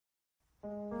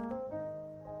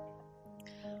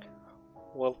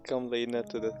Welcome, Lina,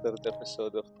 to the third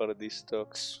episode of Paradise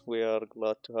Talks. We are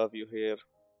glad to have you here.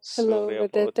 Hello, Sorry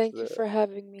Vedant. about Thank you the for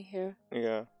having me here.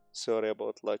 yeah, sorry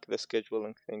about like the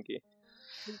scheduling thingy.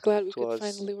 I'm glad we It could was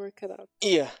finally work it out.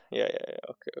 yeah.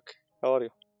 Okay, okay. How are you?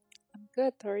 I'm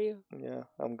good. How are you? Yeah,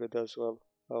 I'm good as well.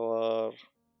 How are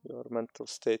your mental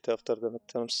state after the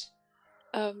midterms?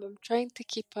 I'm trying to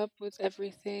keep up with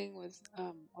everything, with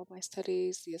all my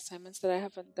studies, the assignments that I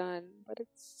haven't done, but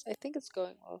I think it's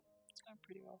going well. It's going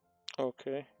pretty well.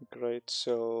 Okay, great.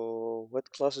 So,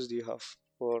 what classes do you have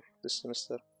for this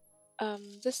semester?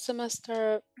 This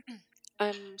semester,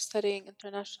 I'm studying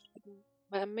international.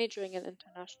 I'm majoring in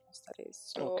international studies,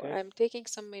 so Okay. I'm taking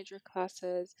some major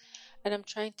classes, and I'm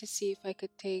trying to see if I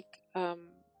could take,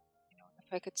 if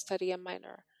I could study a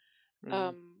minor,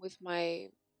 Mm. with my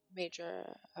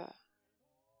major.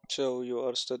 So you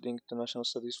are studying international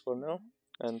studies for now, Mhm.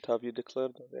 and have you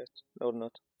declared on it or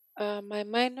not? My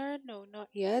minor, no, not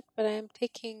yet, but I am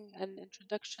taking an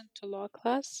introduction to law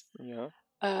class, Yeah.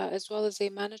 as well as a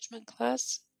management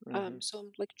class. Mm-hmm. So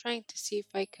I'm like trying to see if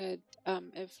I could,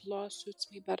 if law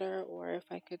suits me better, or if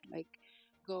I could like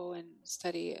go and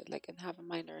study like and have a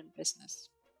minor in business.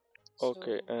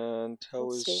 Okay, So and we'll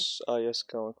how see. is IS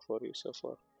going for you so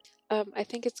far? I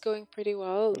think it's going pretty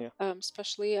well, Yeah.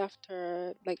 especially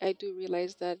after like I do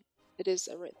realize that it is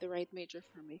the right major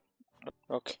for me.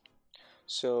 Okay.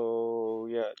 So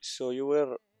yeah, so you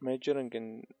were majoring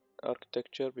in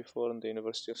architecture before in the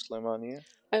University of Sulaimania.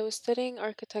 I was studying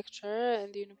architecture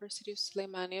in the University of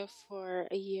Suleimania for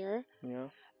a year. Yeah.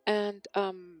 And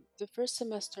the first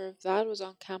semester of that was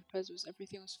on campus, was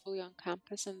everything was fully on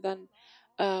campus. And then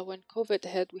when COVID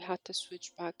hit, we had to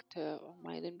switch back to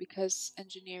online. And because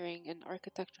engineering and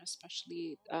architecture,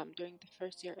 especially during the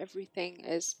first year, everything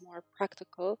is more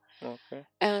practical, Okay.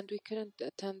 and we couldn't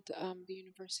attend the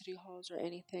university halls or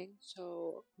anything.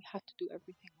 So we had to do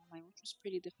everything online, which was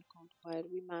pretty difficult, but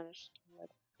we managed to do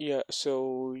it. Yeah,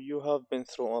 so you have been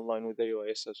through online with the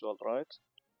UIS as well, right?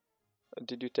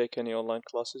 Did you take any online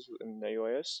classes in the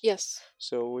UIS? Yes.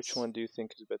 So which Yes. one do you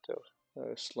think is better?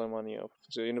 Sulaimania,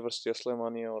 the University of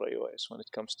Sulaimania or UIS when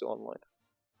it comes to online?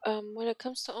 When it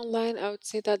comes to online, I would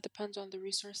say that depends on the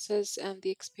resources and the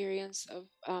experience of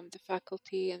the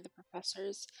faculty and the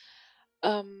professors.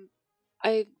 Um,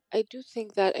 I do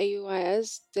think that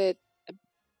AUIS did a,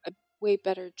 a way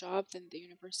better job than the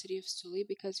University of Suli,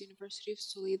 because University of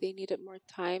Suli they needed more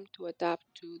time to adapt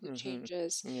to the Mm-hmm.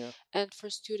 changes, Yeah. and for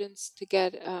students to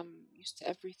get used to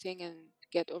everything and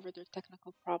get over their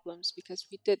technical problems, because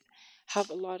we did have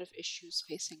a lot of issues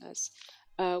facing us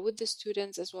with the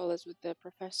students as well as with the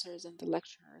professors and the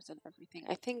lecturers and everything.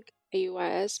 I think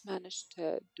AUIS managed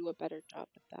to do a better job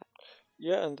at that.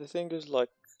 Yeah, and the thing is, like,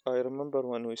 I remember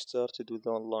when we started with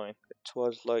online, it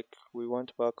was like we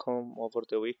went back home over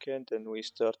the weekend and we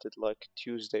started like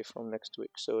Tuesday from next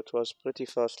week. So it was pretty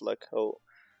fast, like how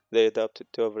they adapted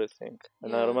to everything.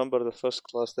 And I Yeah. remember the first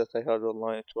class that I had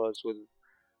online, it was with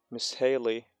Miss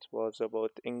Haley. It was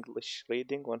about English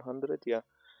reading 100, yeah.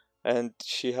 And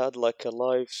she had like a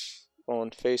live on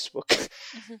Facebook.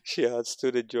 She had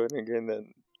students joining in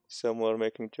and some were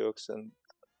making jokes, and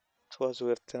it was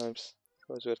weird times.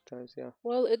 It was weird times, yeah.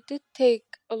 Well, it did take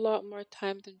a lot more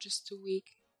time than just a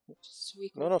week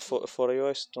No, or no, two. for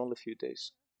iOS, it's only a few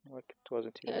days. Like, it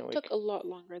wasn't Yeah, even a it took week. a lot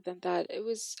longer than that. It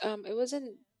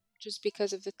wasn't just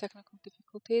because of the technical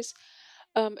difficulties.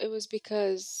 It was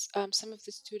because some of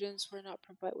the students were not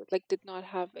provided with, like, did not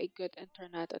have a good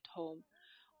internet at home,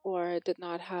 or did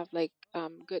not have like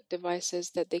good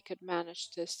devices that they could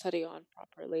manage to study on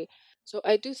properly. So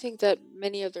I do think that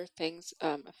many other things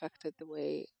affected the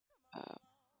way uh,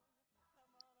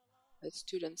 that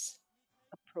students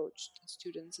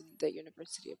in the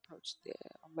university approached the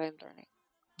online learning.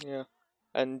 Yeah.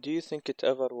 And do you think it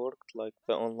ever worked, like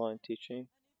the online teaching?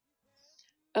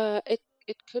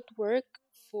 It could work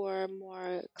for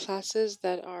more classes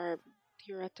that are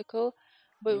theoretical,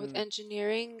 but with Mm,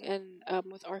 engineering and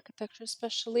with architecture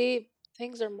especially,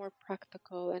 things are more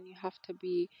practical, and you have to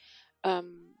be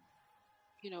um,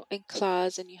 in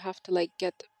class, and you have to like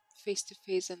get face to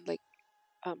face and like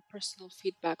personal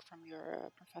feedback from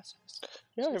your professors.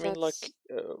 yeah, So I mean, like, that's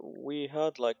we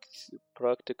had like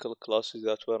practical classes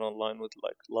that were online with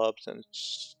like labs and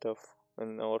stuff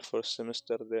in our first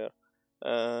semester there.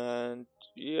 And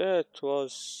yeah, it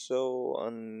was so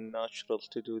unnatural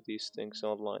to do these things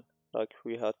online. Like,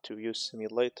 we had to use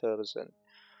simulators and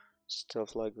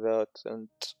stuff like that. And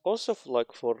also,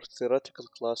 like, for theoretical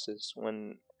classes,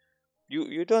 when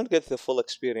you don't get the full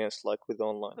experience like with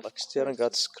online, like staring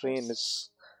at of screen course. is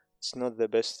it's not the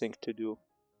best thing to do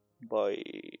by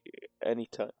any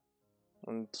time,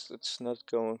 and it's not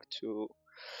going to.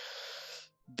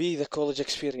 be the college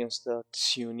experience that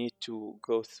you need to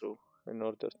go through in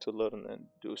order to learn and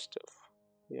do stuff.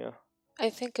 Yeah, I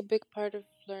think a big part of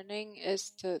learning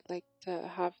is to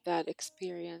have that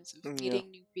experience of yeah, meeting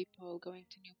new people, going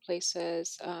to new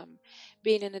places,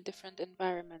 being in a different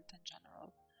environment in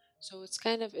general. So it's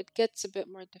kind of it gets a bit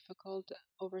more difficult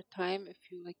over time if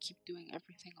you like keep doing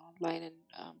everything online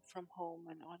and from home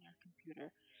and on your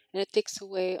computer, and it takes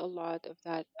away a lot of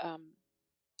that,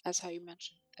 as how you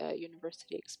mentioned,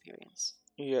 university experience.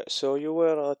 yeah. So you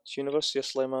were at University of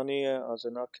Sulaimania as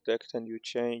an architect, and you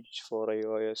changed for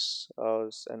AOS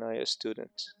as an IS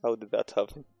student. How did that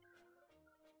happen?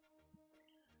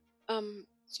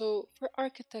 So for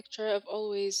architecture, I've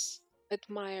always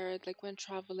admired, like when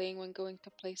traveling, when going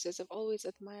to places, I've always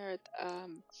admired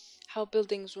how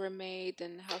buildings were made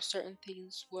and how certain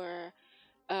things were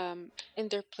in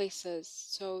their places.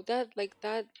 So that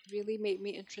really made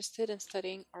me interested in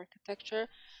studying architecture.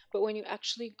 But when you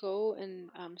actually go and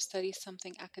study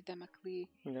something academically,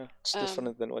 Yeah, it's um,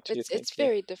 different than what you it's think. Yeah,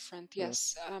 very different. yeah.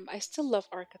 Yes, I still love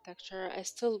architecture. I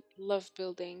still love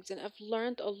buildings, and I've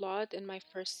learned a lot in my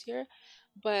first year.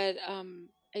 But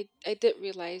I did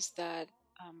realize that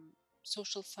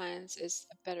social science is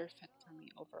a better fit for me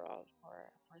overall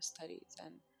for studies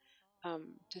and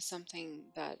to something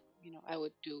that I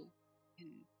would do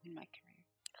in my career.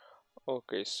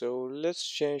 Okay, so let's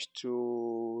change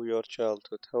to your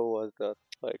childhood. How was that?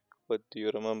 Like, what do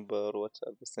you remember? What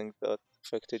are the things that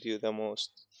affected you the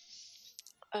most?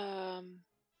 Um,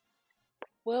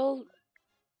 well,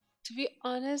 to be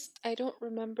honest, I don't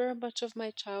remember much of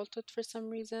my childhood for some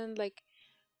reason. Like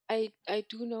I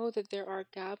do know that there are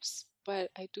gaps,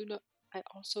 but I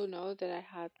also know that I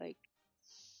had like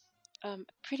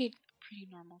pretty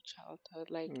normal childhood.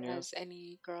 Like Yeah. as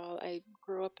any girl, I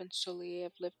grew up in Suli.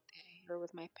 I've lived here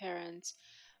with my parents.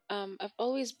 I've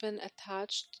always been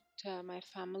attached to my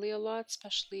family a lot,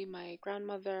 especially my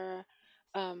grandmother,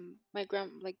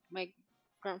 my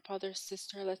grandfather's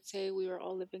sister. Let's say we were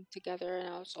all living together, and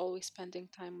I was always spending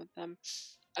time with them.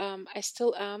 I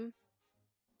still am,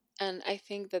 and I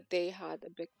think that they had a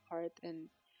big part in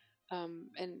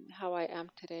how I am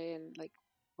today, and like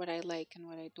what I like and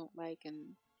what I don't like,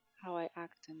 and how I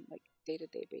act in like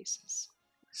day-to-day basis.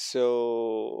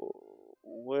 So,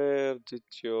 where did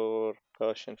your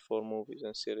passion for movies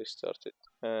and series started?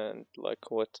 And like,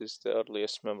 what is the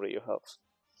earliest memory you have?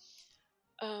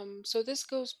 So this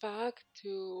goes back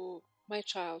to my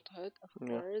childhood, of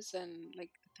Yeah. course, and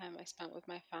like the time I spent with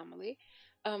my family.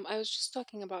 I was just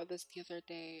talking about this the other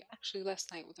day, actually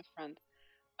last night with a friend.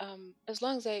 For as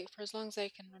long as I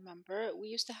can remember, we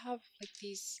used to have like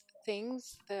these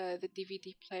things, the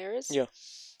DVD players, Yeah.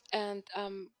 and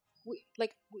we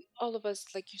all of us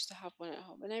like used to have one at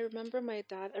home. And I remember my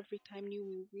dad every time new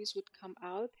movies would come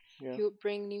out, Yeah. he would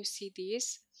bring new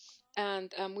CDs,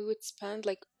 and we would spend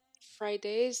like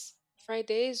Fridays.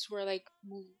 Fridays were like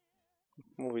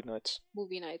Movie nights.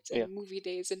 movie nights Yeah. and movie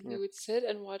days, and we Yeah. would sit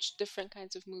and watch different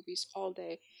kinds of movies all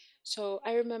day. So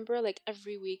I remember like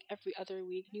every week, every other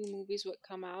week, new movies would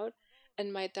come out,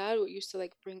 and my dad would used to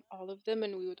like bring all of them,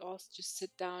 and we would all just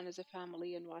sit down as a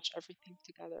family and watch everything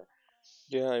together.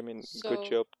 Yeah, I mean, good So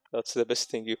job. That's the best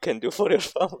thing you can do for your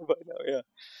family by now. Yeah.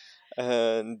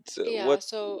 And yeah,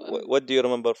 so what do you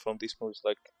remember from these movies?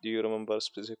 Like, do you remember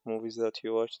specific movies that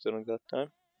you watched during that time?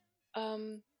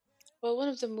 um well, one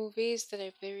of the movies that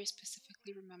I very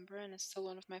specifically remember, and it's still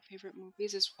one of my favorite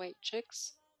movies, is White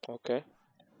Chicks. Okay.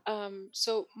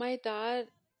 So my dad,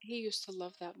 he used to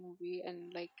love that movie,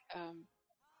 and like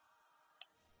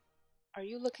are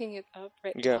you looking it up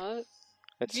right Yeah, now?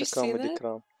 Have it's you a seen comedy it?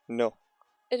 drama. No.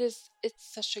 It's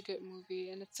such a good movie,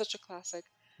 and it's such a classic.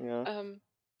 Yeah. Um,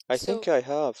 I think so I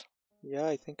have. Yeah,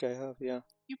 I think I have. Yeah.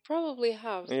 you probably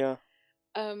have. Yeah.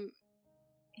 Um,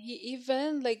 he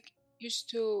even like used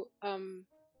to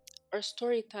our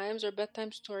story times or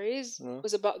bedtime stories Yeah.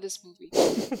 was about this movie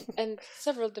and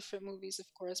several different movies, of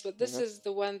course, but this Yeah. is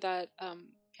the one that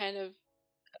kind of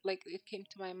like it came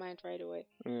to my mind right away.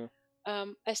 Yeah.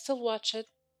 I still watch it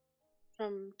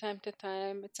from time to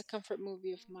time. It's a comfort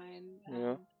movie of mine,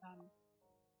 Yeah. and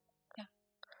yeah.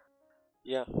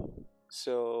 Yeah.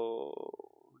 So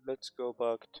let's go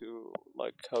back to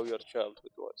like how your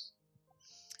childhood was.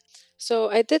 So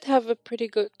I did have a pretty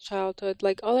good childhood.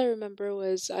 Like all I remember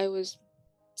was I was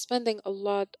spending a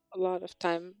lot of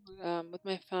time with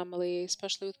my family,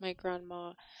 especially with my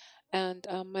grandma and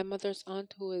my mother's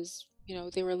aunt, who was,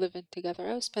 they were living together.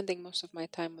 I was spending most of my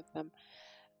time with them,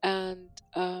 and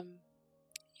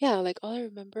yeah, like all I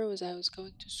remember was I was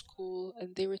going to school,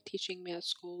 and they were teaching me at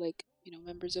school. Like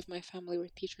members of my family were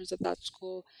teachers at that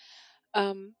school.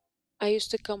 Um, I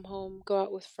used to come home, go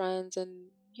out with friends,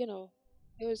 and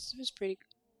it was pretty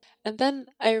good. And then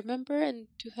I remember in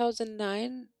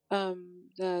 2009,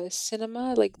 the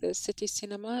cinema, like the city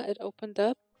cinema, it opened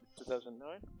up.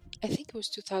 2009. I think it was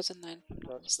 2009, if I'm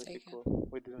not That's pretty mistaken. cool.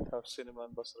 We didn't have cinema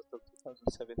in Basra till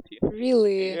 2017.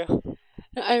 Really? Yeah.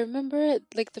 No, I remember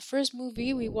like the first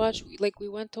movie we watched, like we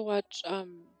went to watch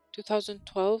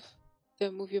 2012,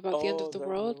 the movie about the end of Oh, the the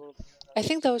end of the world. world. Yeah, I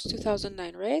think that nice. was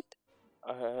 2009, right?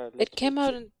 Let It me came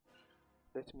out check. in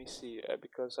Let me see.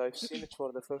 Because I've seen it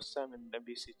for the first time in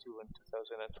MBC2 in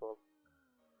 2012.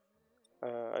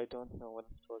 I don't know when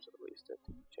it was released. Let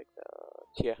me check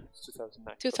that. Yeah, it's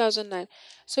 2009. Perfect. 2009.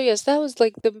 So yes, that was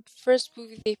like the first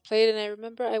movie they played, and I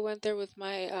remember I went there with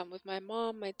my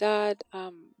mom, my dad,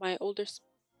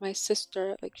 my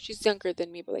sister. Like she's younger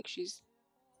than me, but like she's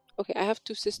okay. I have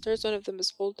two sisters. One of them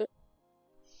is older.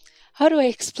 How do I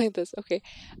explain this? Okay,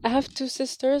 I have two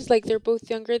sisters. Like they're both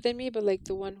younger than me, but like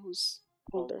the one who's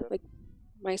older, Older. like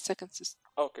my second sister.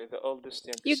 Okay, the oldest,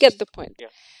 You youngest get the sister. point. Yeah.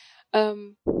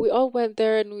 We all went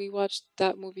there and we watched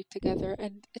that movie together,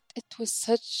 and it was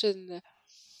such an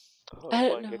I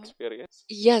don't Horrifying know. experience.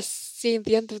 Yes, seeing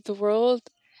the end of the world,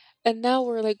 and now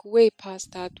we're like way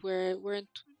past that.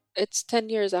 It's 10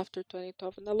 years after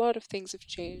 2012, and a lot of things have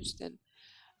changed. And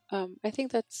I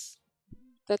think that's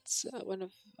one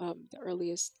of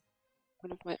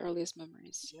my earliest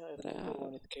memories Yeah, I that I remember have.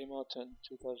 when it came out in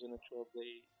 2012,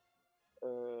 they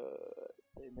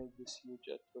made this huge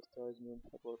advertisement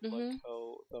about like Mm-hmm.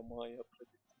 how the Maya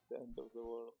predicted the end of the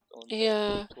world on the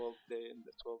Yeah, 12th day in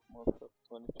the 12th month of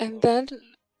and 2012. then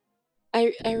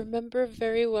I remember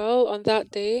very well on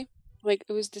that day, like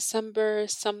it was December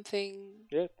something.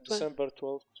 Yeah, twen- December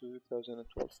 12th,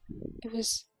 2012. It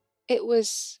was it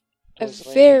was It a was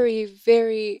raining. very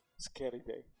very Scary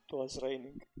day. It was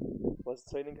raining. Was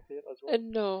it raining here as well?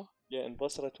 no, Yeah, in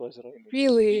Basra it was raining.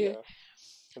 really. Yeah,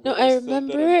 and No, there I was thunder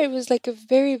remember and it was like a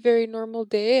very, very normal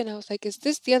day, and I was like, "Is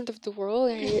this the end of the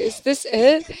world? Is this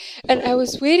it?" And I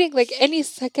was waiting like any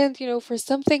second, for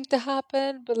something to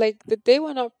happen. But like the day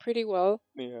went out pretty well,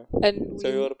 yeah. and So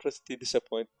you are pretty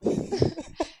disappointed.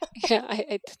 yeah,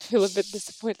 I did feel a bit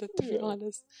disappointed to be Yeah.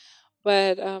 honest.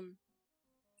 But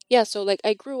yeah, so like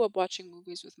I grew up watching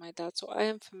movies with my dad, so I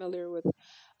am familiar with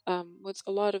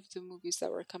a lot of the movies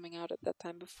that were coming out at that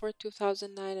time before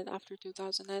 2009 and after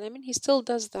 2009. I mean, he still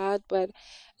does that, but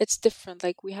it's different.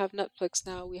 Like we have Netflix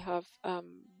now, we have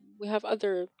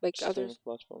other Streaming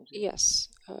platforms, yeah. yes.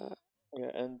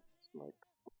 Yeah, and like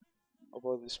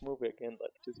about this movie again,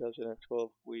 like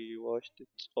 2012, we watched it.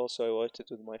 Also, I watched it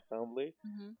with my family,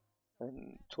 Mhm.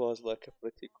 and it was like a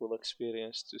pretty cool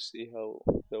experience to see how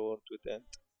the world would end.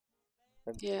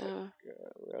 And like, Yeah.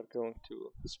 we are going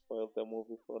to spoil the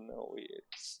movie for now. It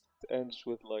ends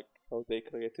with like how they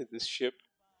created this ship,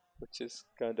 which is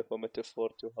kind of a metaphor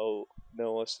to how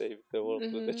Noah saved the world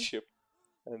with that Mhm. ship,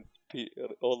 and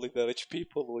only the rich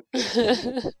people would get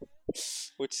it.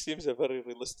 Which seems a very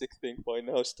realistic thing by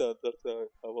now standard,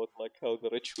 about like how the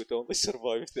rich would only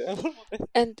survive the environment.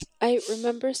 And I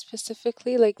remember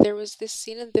specifically, like there was this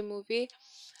scene in the movie.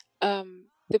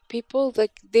 The people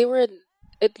like they were.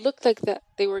 It looked like that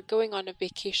they were going on a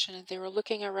vacation and they were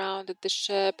looking around at the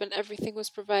ship and everything was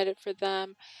provided for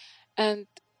them. And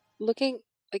looking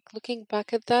looking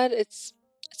back at that, it's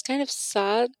kind of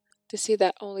sad to see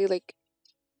that only like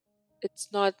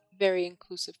it's not very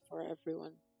inclusive for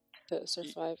everyone to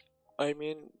survive. I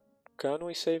mean, can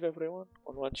we save everyone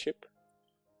on one ship?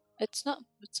 It's not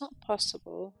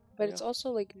possible, but Yeah. it's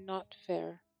also like not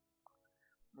fair.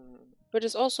 Mm. But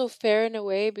it's also fair in a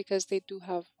way because they do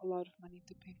have a lot of money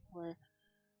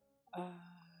uh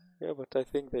Yeah, but I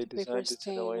think they to pay for designed it in a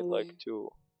staying way like away. to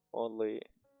only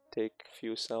take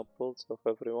few samples of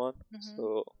everyone, Hmm.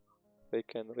 so they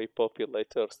can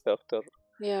repopulate Earth after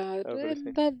Yeah,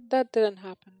 everything. that didn't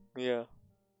happen. Yeah.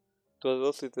 It was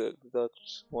also that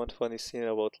one funny scene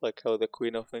about like how the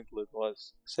Queen of England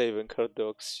was saving her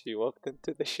dogs. She walked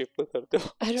into the ship with her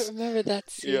I don't dogs. remember that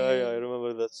Yeah, I scene.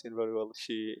 remember that scene very well.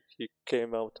 She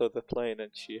came out of the plane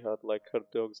and she had like her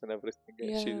dogs and everything,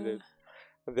 and she Yeah. did.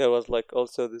 And there was like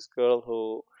also this girl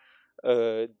who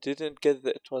didn't get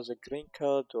it was a green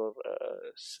card or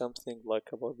something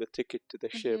like about the ticket to the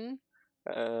ship, Hmm.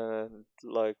 and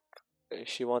like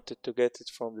she wanted to get it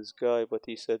from this guy, but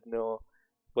he said no.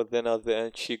 But then at the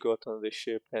end, she got on the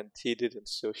ship and he didn't,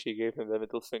 so she gave him the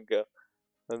middle finger,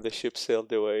 and the ship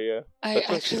sailed away. Yeah, I that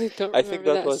was. actually don't I think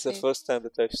remember that that was the scene. first time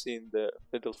that I've seen the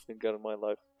middle finger in my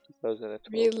life.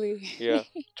 2012. Really? Yeah,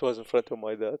 it was in front of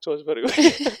my dad. It was very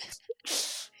weird.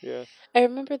 Yeah. I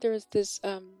remember there was this.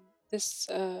 this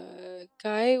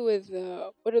guy with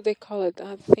what do they call it?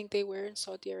 The thing they wear in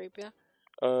Saudi Arabia,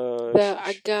 the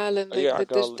agal and Yeah, the Agal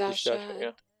dish dasher. dishdasha, Yeah,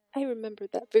 and I remember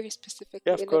that very yeah.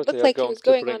 specifically. Of And it course, they looked are like he going was to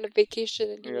going bring. on a vacation,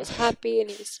 and he Yeah, was happy, and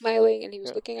he was smiling, and he was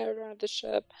yeah, looking out around the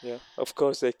ship. yeah. Of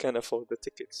course, they can afford the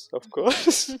tickets. Of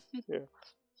course. Yeah.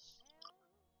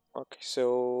 Okay.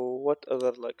 So, what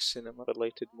other like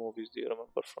cinema-related movies do you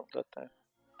remember from that time?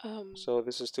 um, So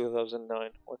this is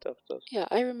 2009. What after? yeah,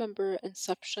 I remember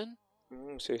Inception.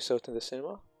 So you saw it in the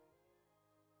cinema?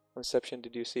 Inception,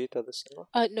 did you see it at the cinema?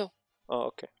 No, Oh,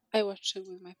 okay. I watched it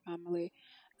with my family.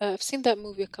 I've seen that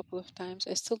movie a couple of times.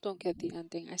 I still don't get the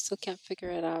ending. I still can't figure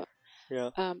it out.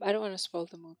 Yeah, I don't want to spoil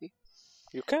the movie.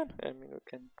 you can. I mean, we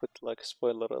can put like a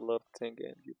spoiler alert thing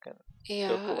and you can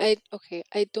talk Yeah, about.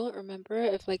 I don't remember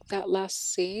if like that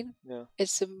last scene Yeah,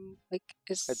 is like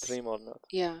a is dream or not.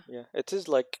 yeah. Yeah, it is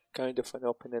like kind of an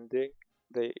open ending.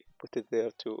 They put it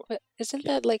there to But isn't keep.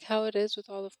 that like how it is with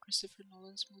all of Christopher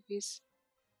Nolan's movies?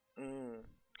 Mm.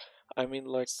 I mean,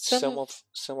 like Some of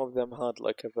some of them had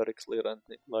like a very clear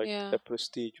ending, like yeah. the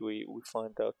Prestige. We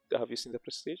find out. Have you seen the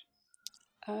Prestige?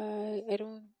 I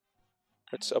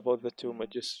It's don't about remember. the two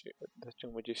magicians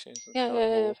Yeah, yeah,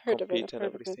 yeah, who I've heard of it. compete I've and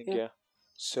heard of it. everything. Yeah. Yeah.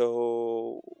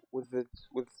 So with the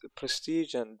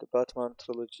Prestige and the Batman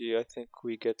trilogy, I think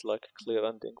we get like a clear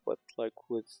ending. But like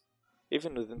with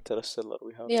even with Interstellar,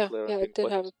 we have a Yeah, clear yeah, ending. it did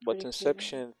have a But pretty clear ending.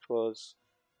 Inception it was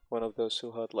one of those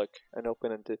who had like an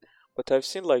open ended. But I've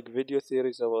seen like video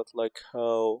theories about like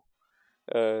how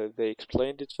they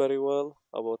explained it very well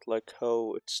about like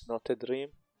how it's not a dream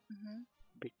Hmm.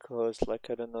 because like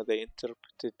I don't know they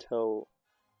interpreted how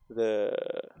the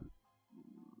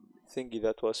thingy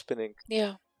that was spinning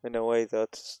Yeah. in a way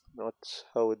that's not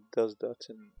how it does that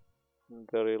in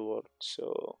the real world.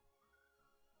 So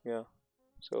yeah,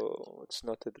 so it's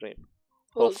not a dream.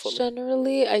 Well, Hopefully.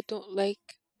 generally, I don't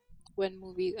like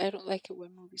it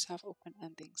when movies have open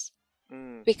endings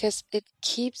Mm. because it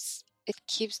keeps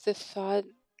the thought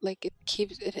like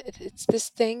it's this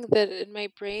thing that in my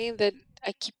brain that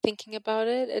I keep thinking about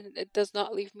it, and it does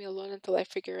not leave me alone until I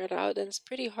figure it out, and it's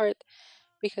pretty hard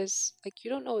because like you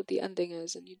don't know what the ending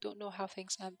is and you don't know how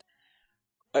things end.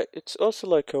 It's also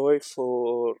like a way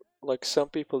for like some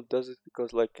people does it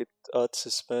because like it adds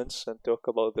suspense and talk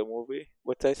about the movie.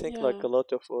 But I think like Yeah, a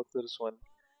lot of authors when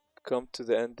come to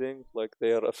the ending, like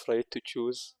they are afraid to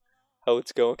choose how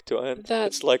it's going to end. that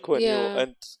It's like when you yeah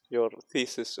end your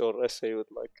thesis or essay with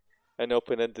like an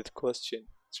open-ended question.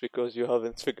 It's because you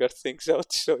haven't figured things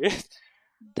out. So yeah,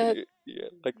 that yeah,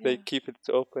 like they yeah. keep it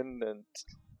open and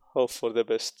hope for the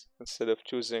best instead of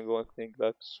choosing one thing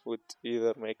that would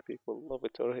either make people love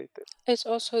it or hate it. It's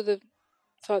also the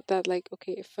thought that like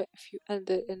okay, if you end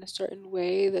it in a certain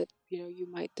way that you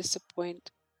might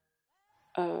disappoint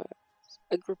uh,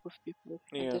 a group of people. If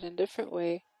you end Yeah, it in a different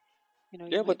way, you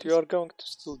yeah, might but you are disappoint. going to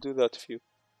still do that if you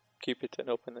keep it an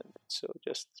open-ended. So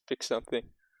just pick something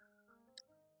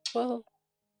Well,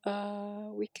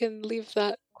 we can leave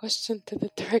that question to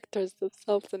the directors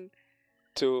themselves, and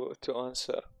to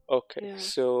answer. Okay, yeah.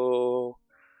 so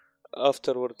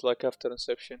afterwards, like after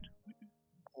Inception,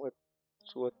 what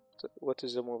what what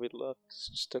is the movie that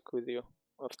stuck with you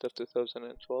after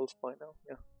 2012 by now?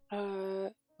 Yeah.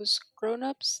 Was Grown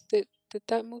Ups? Did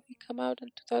that movie come out in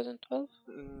 2012?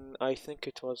 I think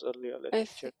it was earlier. Let I me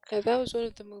check. think that was one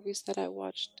of the movies that I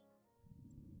watched.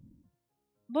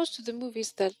 Most of the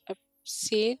movies that I've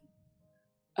seen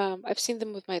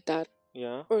them with my dad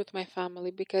Yeah. or with my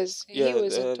family because he Yeah,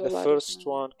 was into a the lot of first movies.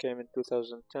 one came in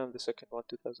 2010, the second one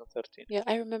 2013. Yeah,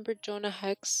 I remember Jonah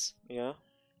Hex. Yeah,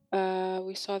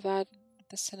 We saw that at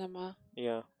the cinema.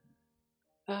 yeah,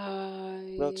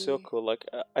 that's so Uh, cool. Like,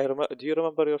 I remember. Do you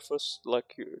remember your first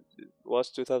like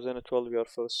was 2012 your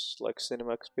first like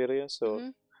cinema experience or?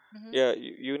 mhm, mhm. Yeah,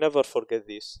 you never forget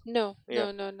these. No, Yeah,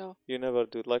 no, no, no. you never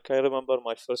do. Like I remember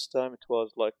my first time. It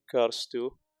was like Cars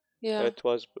 2. Yeah, It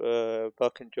was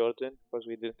back in Jordan because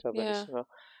we didn't have any yeah. cinema,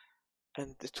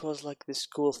 and it was like this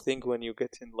cool thing when you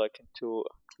get in like into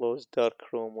a closed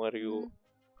dark room where you Mhm.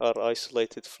 are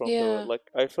isolated from the world. Yeah. Like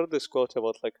I've heard this quote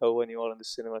about like how when you are in the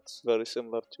cinema, it's very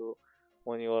similar to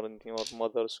when you are in your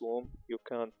mother's womb. You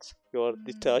are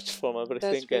detached from That's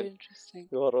everything, very and interesting.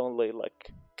 you are only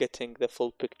like getting the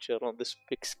full picture on this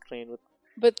big screen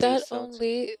But with sounds.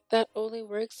 that only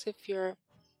works if you're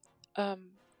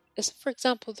um as for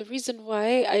example, the reason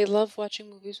why I love watching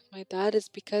movies with my dad is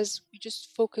because we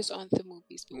just focus on the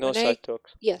movies. But No when I side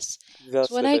talks. yes. So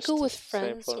That's when the I go best. with Same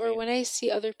friends for or me. when I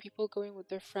see other people going with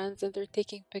their friends and they're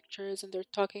taking pictures and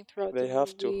they're talking throughout the They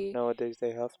have to movie, nowadays.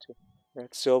 They have to.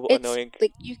 It's so it's annoying.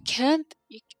 like you can't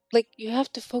you like you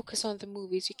have to focus on the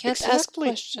movies. You can't ask Exactly.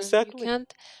 questions. You Exactly.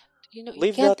 can't you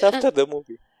Leave can't that after the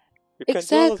movie. You can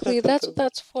do all of exactly. that That's after what the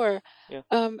that's for. yeah,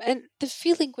 And the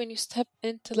feeling when you step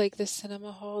into like the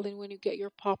cinema hall and when you get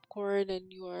your popcorn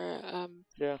and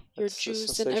yeah. your It's a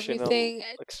juice and sensational everything,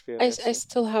 experience. I Yeah,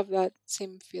 still have that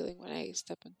same feeling when I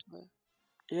step into a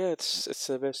yeah. It's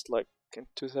the best. Like in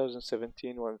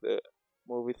 2017 when the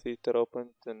movie theater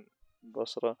opened in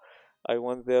Basra, I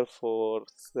went there for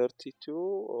 32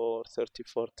 or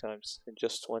 34 times in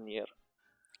just 1 year.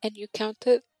 and you count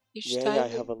it each Yeah, yeah. I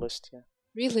time. have a list. Yeah,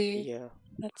 Really, yeah,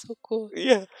 that's so cool.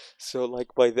 yeah. So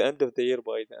like by the end of the year,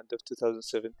 by the end of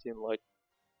 2017, like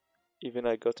even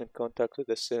I got in contact with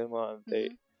the cinema and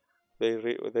Hmm.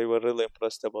 they were really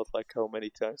impressed about like how many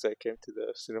times I came to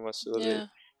the cinema. So they Yeah.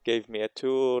 gave me a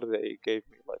tour. They gave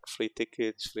me like free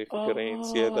tickets, free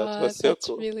figurines. Yeah, that Oh, was so that's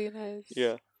cool. really nice.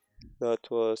 Yeah, that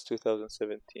was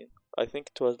 2017. I think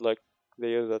it was like the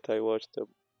year that I watched the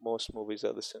most movies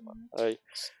at the cinema. Mhm.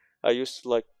 I used to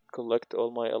like collect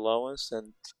all my allowance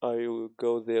and I would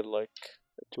go there like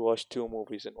to watch two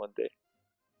movies in 1 day.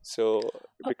 So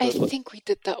Oh, I because like, think we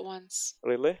did that once.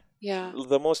 really, Yeah.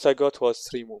 the most I got was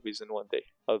three movies in 1 day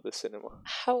at the cinema.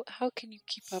 How can you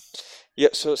keep up? Yeah,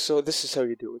 so this is how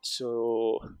you do it.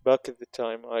 So back at the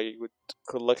time, I would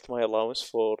collect my allowance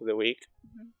for the week.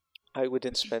 Mhm. I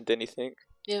wouldn't spend anything,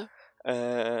 Yeah.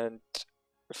 and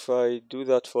if I do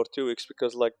that for 2 weeks,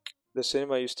 because like the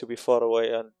cinema used to be far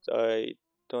away, and I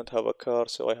don't have a car,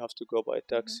 so I have to go by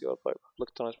Hmm. taxi or by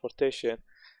public transportation,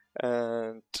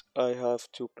 and I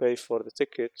have to pay for the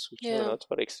tickets, which are Yeah. not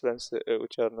very expensive,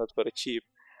 which are not very cheap,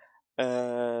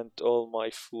 and all my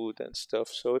food and stuff.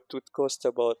 So it would cost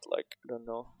about like I don't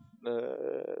know,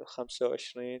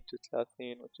 25 to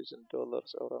 30, which is in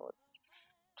dollars around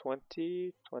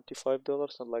 20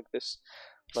 $25, something like this,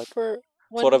 like For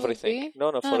for one everything. movie?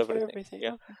 No, no, Ah, for for everything. everything.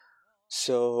 Yeah. Okay.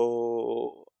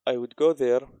 So I would go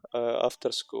there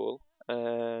after school,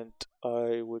 and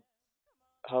I would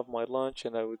have my lunch,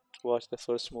 and I would watch the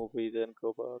first movie, then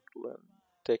go back and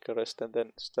take a rest, and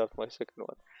then start my second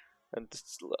one. And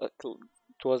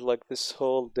it was like this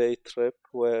whole day trip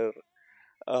where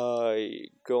I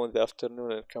go in the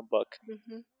afternoon and come back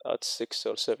Hmm. at 6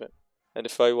 or 7. And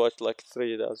if I watch like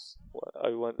three, that's what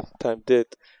I one time did.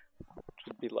 It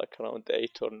would be like around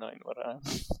 8 or 9 where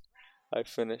I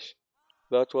finish.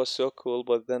 That was so cool.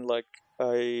 But then like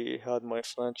I had my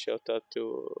friend shout out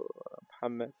to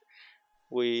Muhammad.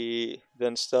 We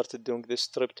then started doing this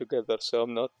trip together, so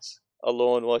I'm not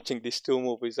alone watching these two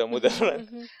movies. I'm with a Hmm. friend.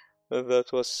 Hmm.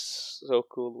 That was so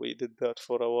cool. We did that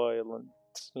for a while, and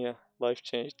yeah, life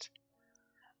changed.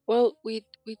 Well, we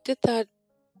did that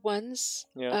once.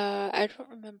 Yeah, I don't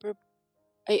remember.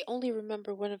 I only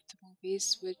remember one of the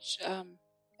movies, which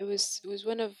it was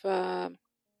one of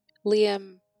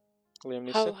Liam. Liam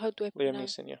How Neeson. do I Liam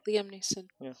pronounce Neeson. Yeah, Liam Neeson?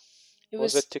 yeah. It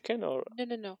Was it was Taken or no,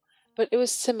 no, no, but it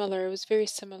was similar. It was very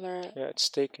similar. yeah? It's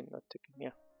Taken, not Taken.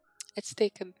 Yeah, It's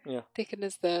Taken. yeah. Taken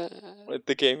is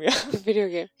The game. Yeah, the video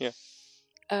game. yeah,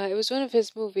 It was one of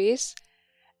his movies,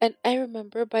 and I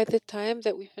remember by the time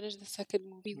that we finished the second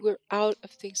movie, we were out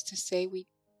of things to say. We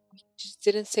just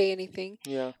didn't say anything.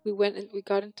 yeah, We went and we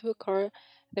got into a car.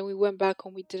 Then we went back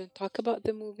home. We didn't talk about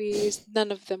the movies.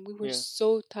 None of them. We were yeah.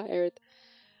 so tired.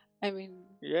 I mean,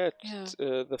 Yeah, yeah,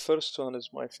 the first one is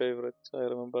my favorite. I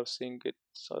remember seeing it,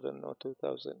 I don't know,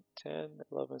 2010,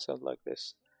 11, something like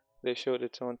this. They showed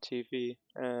it on TV,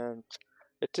 and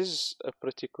it is a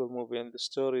pretty cool movie, and the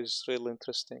story is really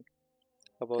interesting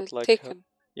about like, Taken.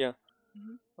 yeah,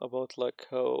 Hmm. about like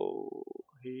how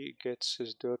he gets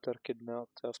his daughter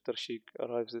kidnapped after she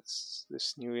arrives at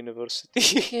this new university.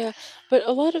 Yeah, but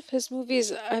a lot of his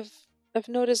movies I've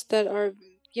noticed that are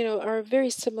are very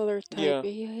similar type. Yeah,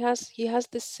 He has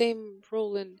the same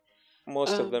role in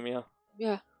most of them, um yeah.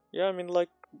 yeah. Yeah, I mean, like,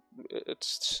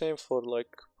 it's the same for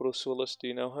like Bruce Willis. Do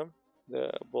you know him?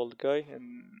 The bald guy in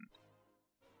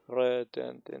Red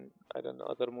and in I don't know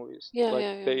other movies. Yeah, Like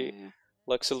yeah, yeah, they, yeah, yeah.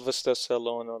 like Sylvester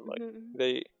Stallone, or like Hmm.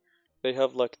 they, they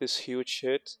have like this huge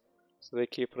hit, so they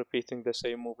keep repeating the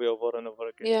same movie over and over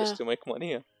again just Yeah, to make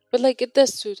money. Yeah, but like it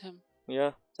does suit him,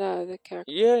 yeah, the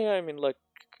character. yeah, yeah. I mean, like,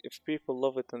 if people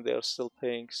love it and they are still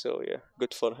paying, so yeah,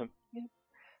 good for him. Yeah,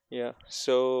 Yeah.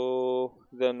 So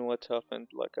then what happened?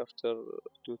 Like after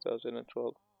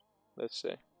 2012, let's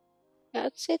say. yeah.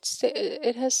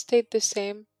 It has stayed the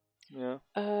same. Yeah.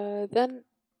 Then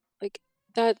like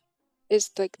that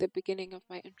is like the beginning of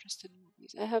my interest in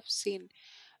movies. I have seen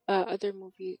other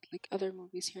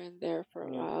movies here and there for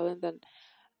a Yeah. while, and then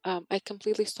I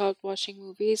completely stopped watching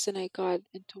movies and I got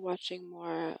into watching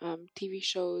more TV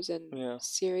shows and Yeah.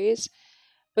 series.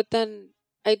 But then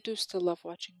I do still love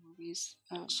watching movies.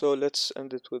 So let's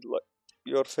end it with like.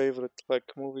 your favorite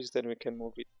like movies, then we can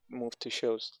move to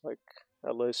shows like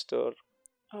a list, or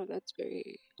Oh,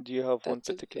 do you have one that's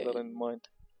a particular very, in mind?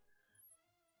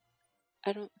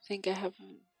 I don't think I have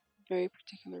a very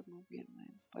particular movie in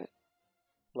mind, but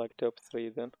Like top three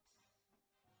then?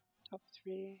 top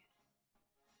three.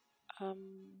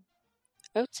 Um,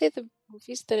 I would say the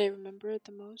movies that I remember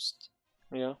the most,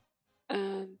 Yeah,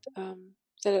 and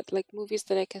that like movies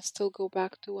that I can still go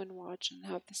back to and watch and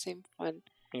have the same fun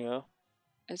yeah,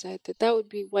 as I did. That would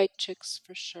be White Chicks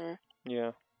for sure.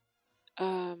 yeah.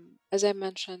 As I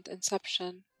mentioned,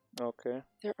 Inception. Okay.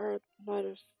 There are a lot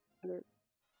of other.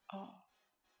 Oh,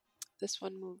 this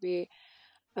one movie.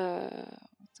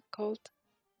 What's it called?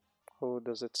 Who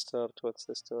does it start? What's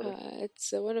the story?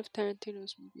 It's one of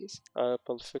Tarantino's movies.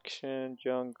 Pulp Fiction,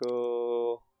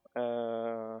 Django,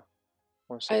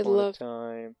 Once I Upon a love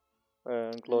Time,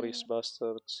 Glorious uh,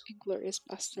 Bastards. Inglourious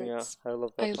Yeah, Bastards. I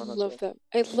love I that one as love well. them.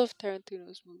 I love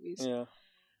Tarantino's movies. Yeah,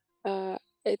 Uh,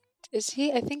 it is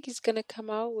he. I think he's gonna come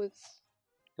out with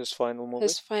his final movie.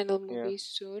 his final Yeah, movie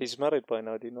soon. he's married by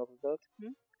now. Do you know that?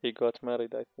 Hmm? He got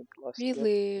married, I think, last year.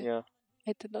 Really, Yeah,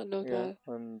 I did not know yeah, that.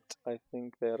 and I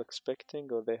think they are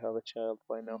expecting or they have a child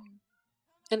by now. Mm.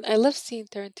 And I love seeing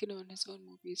Tarantino in his own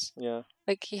movies. Yeah,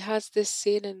 Like he has this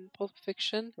scene in Pulp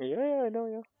Fiction. yeah, yeah, I know.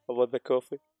 Yeah, about the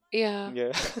coffee. Yeah,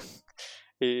 Yeah,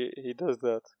 he does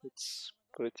that. It's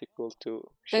pretty cool to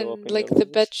show up and in your like the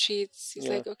movies. bed sheets. He's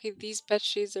Yeah, like, okay, these bed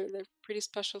sheets they're pretty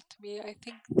special to me. I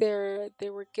think they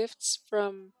were gifts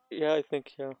from yeah, I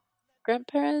think yeah.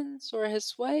 grandparents or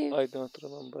his I wife. don't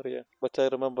remember, yeah, but I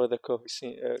remember the And coffee I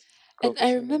scene.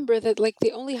 Yeah, remember that like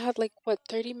they only had like what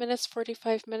 30 minutes,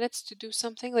 45 minutes to do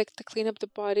something like to clean up the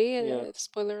body. yeah,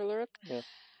 Spoiler alert. yeah.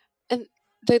 And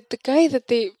the guy that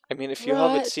they I mean, if you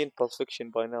haven't brought, seen Pulp Fiction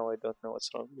by now, I don't know what's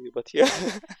wrong with you, but yeah,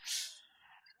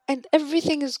 and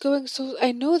everything is going so,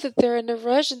 I know that they're in a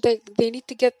rush and they need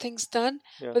to get things done,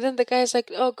 yeah. but then the guy's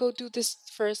like, oh, go do this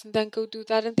first and then go do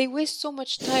that, and they waste so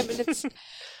much time, and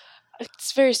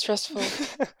it's very stressful.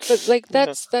 But like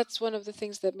Yeah, that's one of the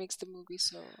things that makes the movie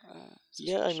so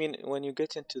yeah. I special. mean, when you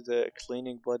get into the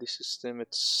cleaning body system,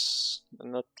 it's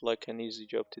not like an easy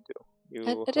job to do.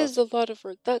 And You it have, is a lot of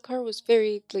work. That car was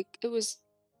very like it was.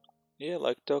 yeah,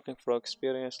 like talking from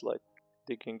experience, like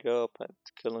digging up and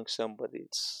killing somebody.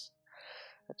 It's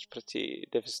pretty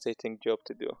devastating job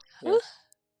to do. Yeah, Huh?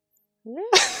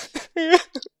 yeah,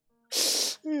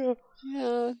 yeah,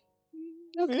 Yeah.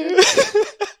 Okay. yeah.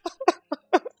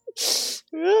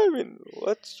 Yeah, I mean,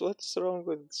 what's wrong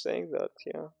with saying that?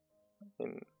 Yeah, I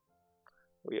mean,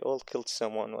 we all killed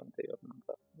someone one day or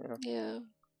another. Yeah, Yeah.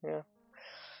 yeah.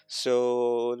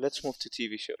 So let's move to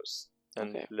TV shows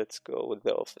and Okay. let's go with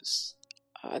The Office.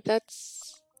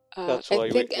 That's. That's I why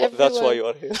we. think That's why everyone. you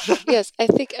are here. Yes, I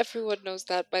think everyone knows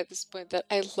that by this point. That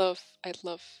I love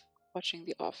watching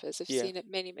The Office. I've Yeah, seen it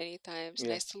many, many times, and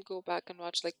yeah, I still go back and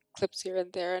watch like clips here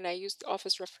and there. And I use The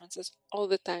Office references all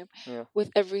the time yeah,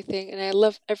 with everything. And I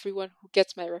love everyone who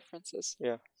gets my references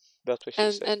yeah. That's what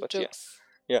she said. and But yeah, jokes.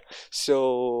 yeah.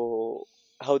 So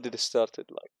how did it started?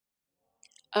 Like,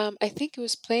 I think it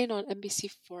was playing on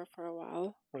NBC4 for a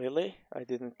while. really? I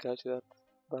didn't catch that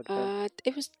back then.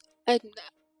 It was. I,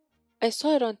 I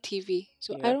saw it on TV,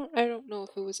 so Yeah, I don't know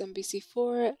if it was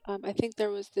NBC4. I think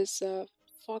there was this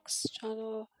Fox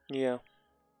channel. yeah.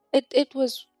 It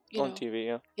was, On TV.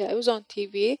 Yeah, yeah, it was on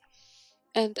TV,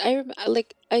 and I remember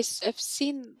like I've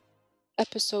seen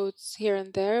episodes here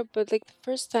and there, but like the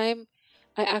first time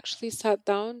I actually sat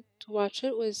down to watch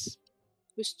it was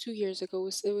 2 years ago.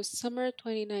 It was summer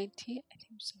 2019. I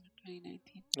think it was summer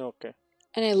 2019, okay.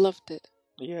 and I loved it.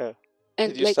 Yeah. Did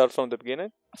And you like, start from the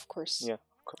beginning? of course, Yeah,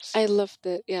 of course. I loved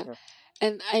it. Yeah, Yeah.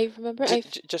 and I remember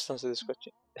Just answer this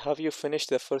question. Have you finished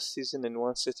the first season in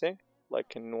one sitting,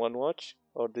 like in one watch,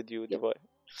 or did you yep, divide?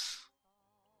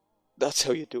 That's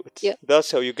how you do it. yep.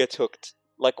 That's how you get hooked.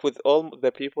 Like with all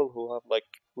the people who have like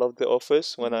loved The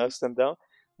Office, when I Hmm. asked them down,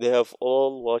 they have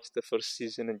all watched the first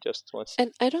season in just one And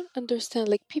sitting. I don't understand.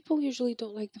 Like people usually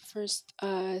don't like the first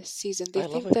season. They I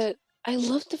love think it. that I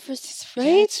love the first season,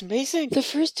 Yeah, right? it's amazing. The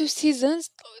first two seasons,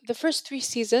 the first three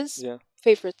seasons, Yeah,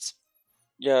 favorites.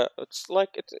 yeah. It's like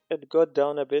it got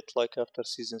down a bit like after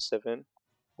season 7.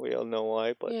 We all know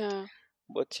why, Yeah.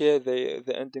 but yeah,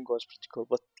 the ending was pretty cool.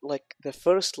 But like the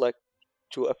first like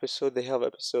two episodes, they have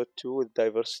episode 2 with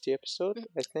diversity episode,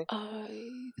 Mm. I think.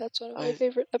 That's one of my I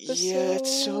favorite Yeah,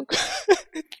 it's so episodes.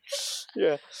 good.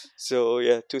 Yeah. So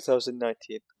yeah,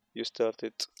 2019 you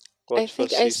started I watch think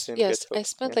first season, get yes, I hooked.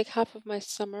 spent Yeah. like half of my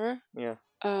summer Yeah.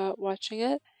 watching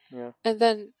it, Yeah. and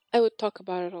then I would talk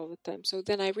about it all the time. So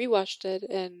then I rewatched it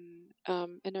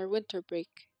in our winter break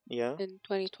Yeah. in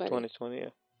 2020. 2020, yeah.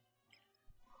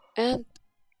 and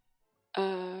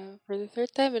for the third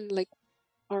time in like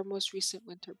our most recent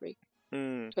winter break,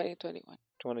 Mm, 2021.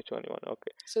 2021.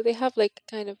 Okay. So they have like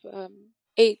kind of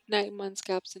 8 9 months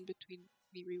gaps in between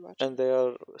me And rewatching. they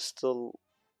are still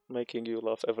making you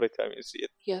laugh every time you see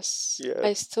it. Yes, Yeah.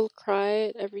 I still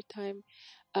cry every time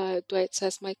Dwight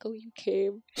says, "Michael, you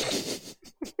came,"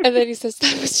 and then he says,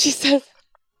 "That was she said."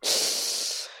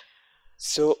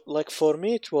 So, like for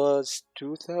me, it was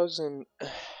 2000.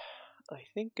 I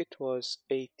think it was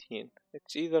 18.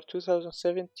 It's either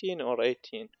 2017 or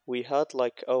 18. We had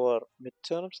like our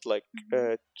midterms, like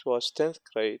Hmm. it was 10th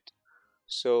grade.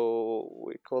 So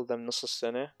we call them نص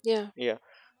السنة. Yeah, Yeah.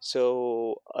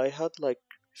 So I had like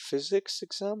physics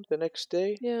exam the next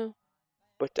day, yeah.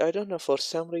 but I don't know, for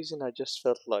some reason I just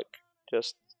felt like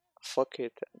just fuck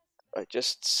it. I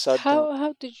just sat down.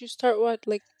 How did you start? What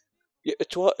like? Yeah,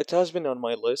 it has been on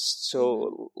my list. Hmm.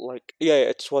 So like yeah,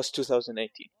 it was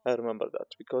 2018. I remember that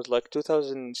because like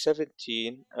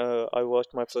 2017, I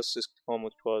watched my first sitcom,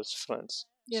 which was Friends.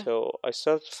 Yeah. So I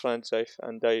started Friends,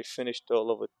 and I finished all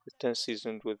of it, the 10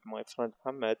 seasons with my friend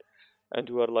Muhammad, and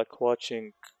we were like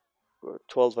watching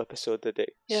 12 episodes a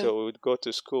day. Yeah. So we would go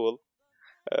to school,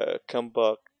 come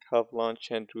back, have lunch,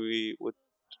 and we would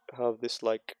have this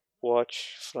like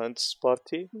watch friends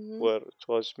party Hmm. where it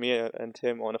was me and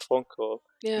him on a phone call,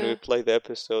 and we Yeah. play the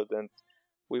episode, and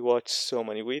we watched so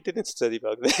many. We didn't study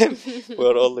back then. We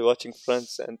were only watching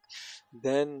Friends, and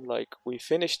then like we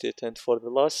finished it, and for the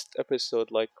last episode,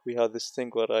 like we had this thing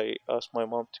where I asked my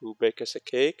mom to bake us a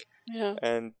cake, Yeah.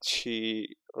 and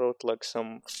she wrote like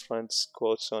some Friends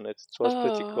quotes on it. It was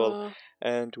pretty cool, Oh.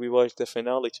 and we watched the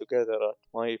finale together at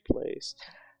my place,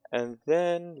 and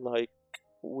then like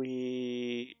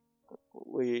we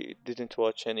we didn't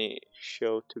watch any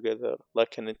show together,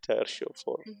 like an entire show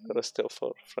for the Hmm. rest of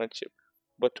our friendship,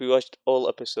 but we watched all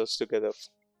episodes together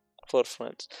for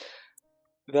Friends.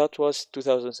 That was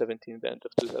 2017, the end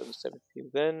of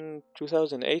 2017. Then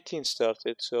 2018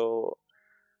 started, so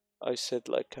I said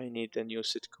like I need a new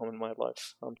sitcom in my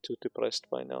life. I'm too depressed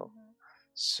by now.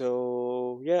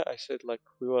 So yeah, I said like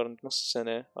we were in نص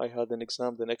سنة. I had an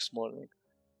exam the next morning,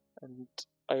 and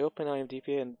I open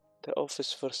IMDb, and The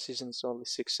Office first season is only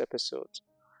 6 episodes.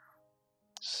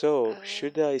 So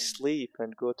should I Um, sleep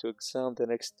and go to exam the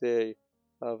next day,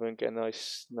 having a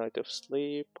nice night of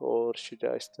sleep, or should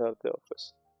I start The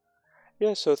Office?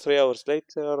 Yeah, so 3 hours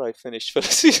later, I finished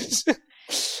first season.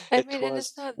 I It mean, and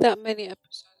it's was not that many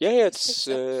episodes, yeah, right? yeah, Six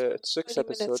episodes, it's six 20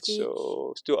 minutes episodes, each.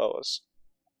 so it's 2 hours.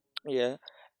 Yeah,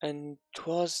 and it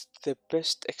was the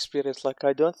best experience. Like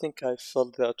I don't think I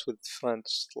felt that with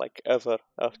friends like ever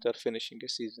after finishing a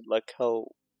season. Like how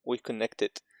we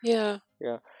connected. Yeah.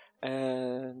 Yeah,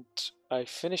 and I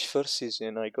finished first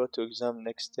season. I go to exam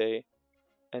next day,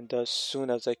 and as soon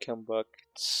as I come back,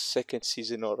 it's second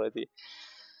season already.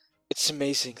 It's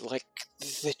amazing. Like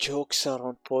the jokes are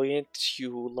on point.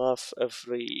 You laugh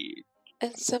every.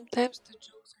 And sometimes the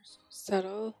jokes are so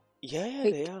subtle. Yeah, yeah,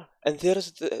 they Like, are. And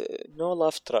there's no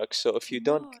laugh track. So no, if no, you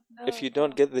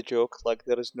don't no. get the joke, like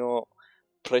there is no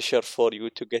pressure for you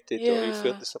to get it, or you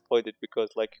feel Yeah. disappointed because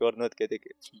like you are not getting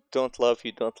it. If you don't laugh,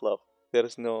 you don't laugh. There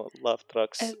is no laugh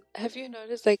tracks. And have you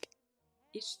noticed, like,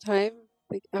 each time,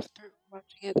 like, after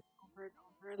watching it over and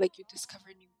over, like, you discover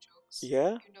new jokes?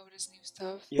 Yeah, You notice new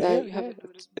stuff yeah, that yeah, you yeah. haven't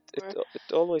noticed before.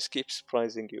 It always keeps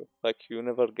surprising you. Like you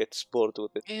never get bored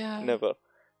with it. Yeah. Never.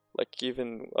 Like even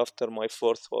after my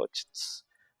fourth watch, it's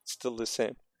still the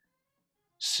same. Are you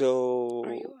So,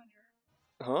 on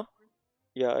huh?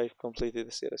 Yeah, I've completed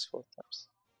the series 4 times.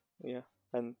 Yeah,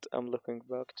 and I'm looking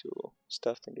back to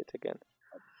starting it again.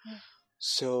 your?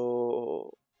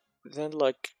 So then,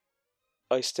 like,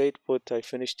 I stayed put. I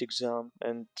finished exam,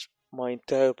 and my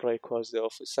entire break was the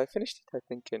office. I finished it, I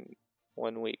think, in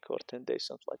 1 week or 10 days,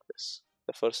 something like this.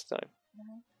 The first time.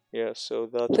 Mhm. Yeah, so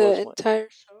that The was my entire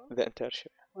show? the entire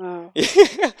show. Wow.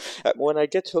 Yeah, when I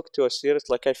get hooked to a series,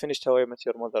 like I finished How I Met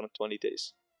Your Mother in 20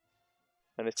 days,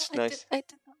 and Oh, it's nice. I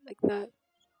did not like that.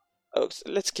 Oh,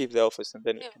 let's keep the office, and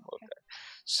then we Yeah, can move. okay.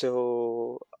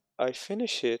 So I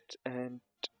finish it, and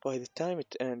by the time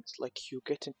it ends, like you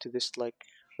get into this like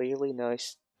really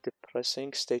nice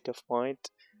depressing state of mind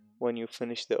when you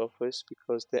finish the office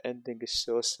because the ending is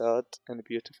so sad and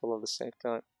beautiful at the same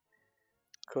time.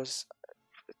 Because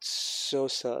it's so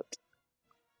sad.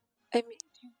 I mean,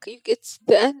 it's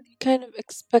the end. You kind of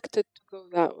expect it to go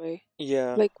that way,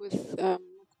 Yeah, like with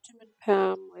Jim and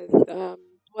Pam, with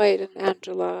Dwight and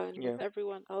Angela, and with yeah.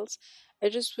 everyone else. I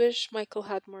just wish Michael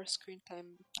had more screen time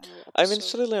in the final I mean, it's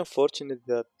episodes. really unfortunate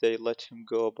that they let him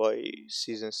go by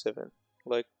season 7.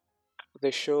 Like,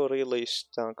 the show really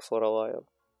stunk for a while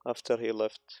after he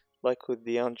left. Like with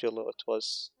D'Angelo, it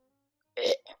was.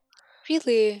 Eh,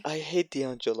 Really? I hate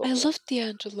D'Angelo. I love I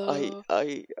D'Angelo.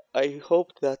 I I hope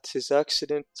that his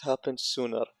accident happened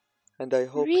sooner, and I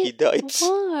hope he Re died.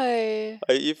 Why?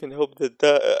 I even hope that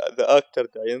the actor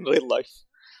died in real life.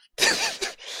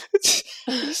 it's,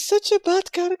 he's such a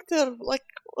bad character. Like,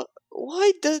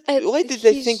 why did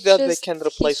they think that they can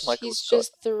replace Michael He's Scott?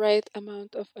 just the right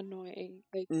amount of annoying.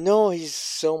 Like No, he's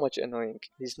so much annoying.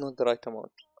 He's not the right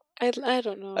amount. I don't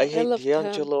I know. I hate loved him.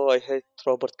 D'Angelo. I hate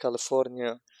Robert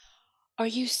California. Are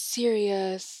you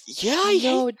serious? Yeah, I hate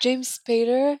No, James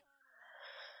Spader,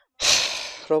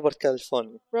 Robert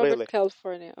California. Robert Really,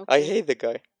 California. I Okay. hate the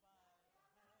guy.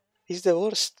 He's the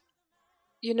worst.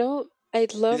 You know, I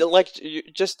loved Like, you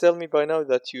just tell me by now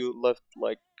that you loved,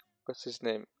 like, what's his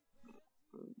name?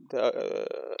 The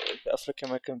African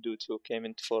American dude who came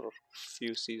in for a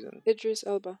few seasons. Idris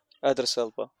Elba. Idris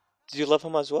Elba. Did you love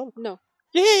him as well? No,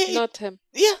 Yeah, not him.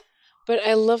 yeah, But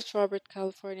I loved Robert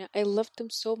California. I loved him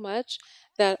so much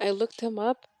that I looked him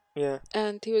up, yeah,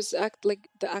 and he was act like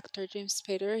the actor James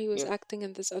Spader. He was yeah, acting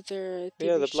in this other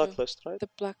yeah. TV The show, Blacklist, right? The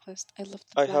Blacklist. I loved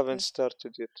The I haven't Blacklist.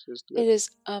 started yet. Is it good? It is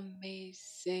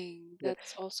amazing. Yeah.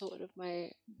 That's also one of my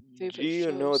Do favorite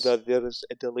you know shows. that there is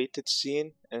a deleted scene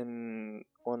in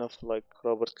one of, like,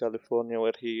 Robert California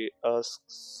where he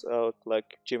asks out, like,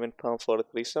 Jim and Pam for a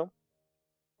threesome?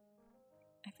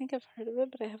 I think I've heard of it,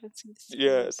 but I haven't seen the scene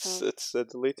Yeah, myself. it's a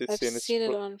deleted I've scene. seen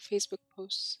it on Facebook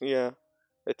posts. Yeah,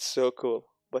 it's so cool.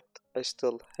 But I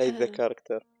still hate the Uh,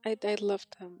 character. I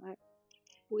loved him.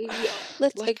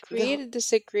 Let's Like agree to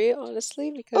disagree, honestly,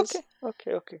 because okay,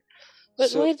 okay, okay. but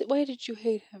So why did you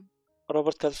hate him?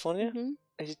 Robert California, Hmm.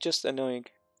 he's just annoying.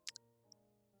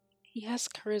 He has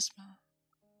charisma,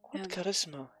 What and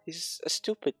charisma? He's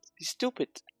stupid. He's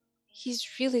stupid. he's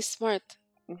really smart.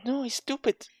 No, he's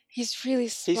stupid. He's really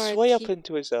He's smart. way up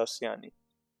into his ass, yani.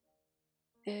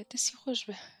 تسي خوش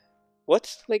به. What?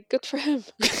 Like good for him.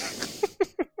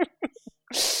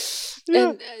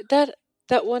 Yeah. And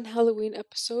that one Halloween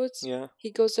episodes, Yeah.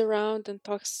 he goes around and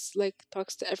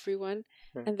talks to everyone,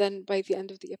 Yeah. and then by the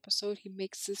end of the episode, he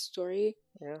makes this story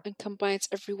Yeah. and combines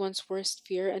everyone's worst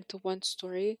fear into one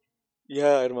story.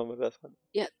 Yeah, I remember that one.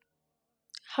 Yeah,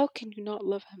 how can you not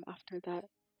love him after that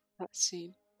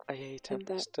scene I hate him and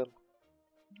that? still.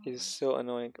 He's so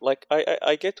annoying. Like,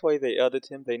 I get why they added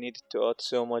him. They needed to add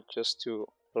so much just to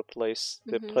replace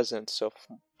the Mm-hmm. presence of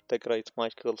the great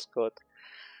Michael Scott.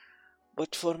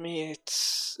 But for me, it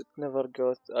never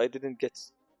got. I didn't get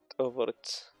over it.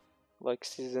 Like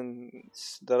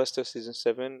the rest of season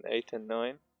 7, 8, and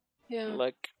 9. Yeah,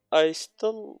 Like, I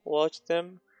still watch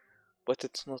them, but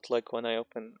it's not like when I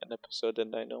open an episode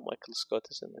and I know Michael Scott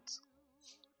is in it.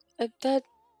 that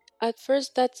at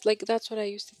first that's what I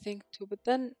used to think too, but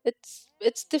then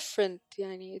it's different.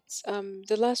 Yani it's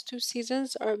the last two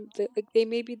seasons are like they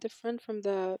may be different from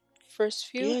the first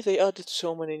few, Yeah, they added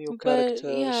so many new but yeah, characters.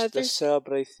 The there's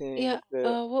Sabre thing, yeah.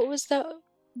 What was that?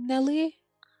 Nelly?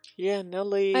 yeah, I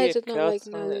Nelly, did not like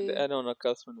Catherine. I Nelly. don't know,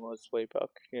 Catherine was way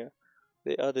back. Yeah,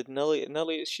 they added Nelly.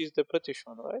 Nelly, she's the British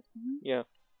one, right? Mhm. Yeah.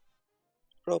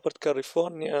 Robert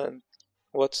California, and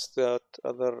what's that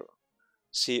other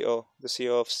CEO? The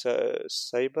CEO of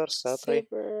Sabre?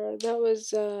 Saber. That was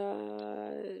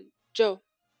Joe.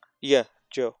 Yeah,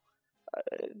 Joe.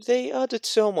 They added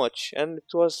so much, and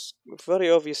it was very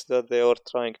obvious that they were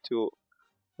trying to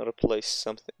replace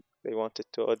something. They wanted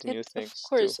to add It new things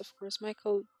to, of course,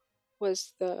 Michael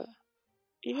was the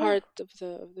yeah, heart of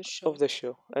the of show. the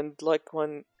show. And like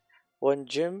when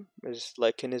Jim is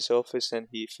like in his office and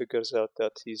he figures out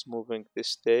that he's moving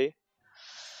this day,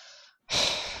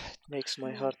 it makes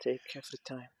my Hmm. heart ache every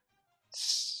time.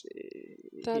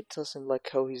 He That tells him like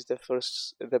how he's the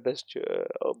best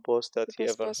boss that the he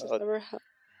best ever boss I've had. ever had.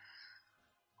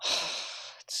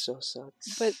 It's so sad.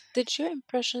 But did your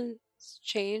impression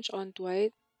change on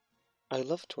Dwight? I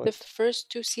love The Dwight. first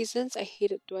two seasons, I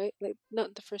hated Dwight. Like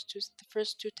not the first two, the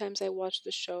first two times I watched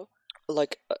the show.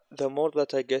 Like, the more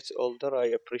that I get older, I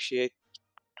appreciate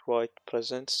Dwight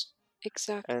presence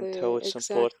and how Exactly, it's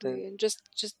important. exactly, and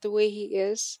just the way he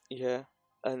is. Yeah.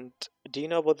 And do you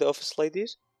know about the Office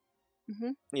Ladies?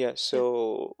 Mm-hmm. Yeah. Yeah,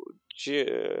 So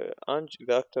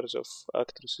the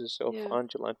actresses of yeah.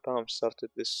 Angela and Pam started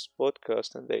this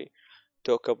podcast, and they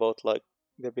talk about, like,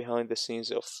 the behind the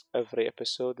scenes of every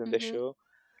episode in the Mm-hmm. show,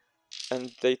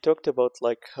 and they talked about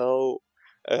like how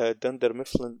Dunder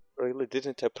Mifflin really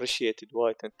didn't appreciate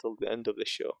Dwight until the end of the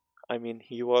show. I mean,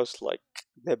 he was like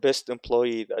the best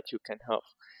employee that you can have.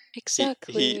 He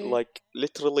Exactly. like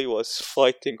literally was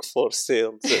fighting for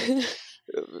sales, and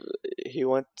uh, he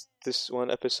went this one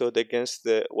episode against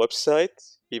the website.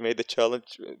 He made a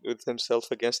challenge with himself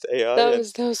against AI, and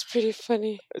That was pretty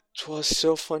funny. it was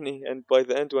so funny. And by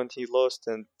the end, when he lost,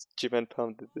 and Jim and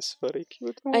Pam did this very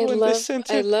cute, I oh, and they love sent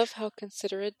I him, love how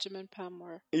considerate Jim and Pam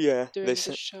were yeah, during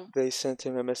the show. they sent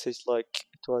him a message like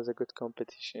it was a good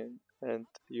competition, and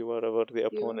you were ever the You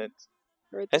opponent.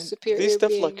 are the And this superior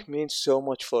stuff like being. means so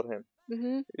much for him.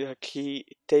 Hmm. Like he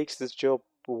takes this job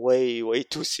way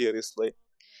too seriously.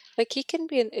 Like he can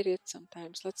be an idiot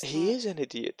sometimes. Let's He not. is an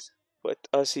idiot, but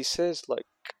as he says, like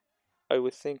I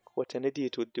would think what an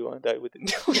idiot would do, and I wouldn't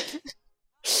do it.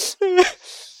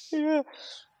 Yeah,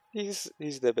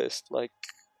 he's the best. Like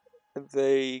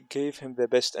they gave him the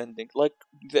best ending, like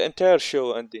the entire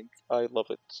show ending. I love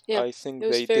it. Yeah, I it think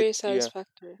was they did. very Yeah,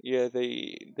 satisfactory. yeah,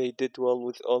 they did well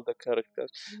with all the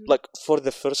characters. Hmm. Like for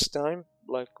the first time,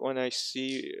 like when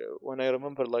I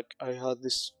remember, like I had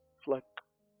this like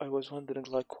I was wondering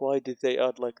like why did they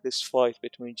add like this fight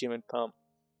between Jim and Pam?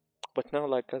 But now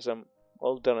like as I'm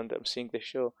older and I'm seeing the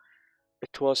show,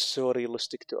 it was so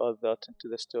realistic to add that into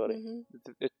the story. Hmm.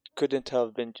 It couldn't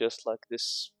have been just like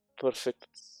this perfect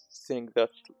thing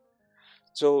that.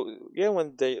 So yeah,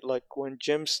 when they like when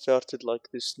Jim started like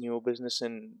this new business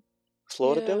in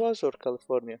Florida Yeah, was or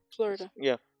California, Florida.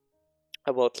 yeah,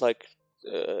 about like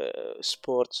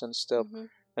sports and stuff, Hmm.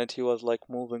 and he was like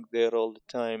moving there all the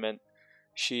time, and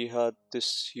she had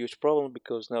this huge problem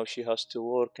because now she has to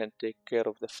work and take care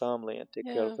of the family and take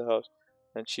care of Yeah. the house,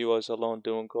 and she was alone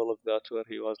doing all of that, where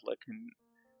he was like in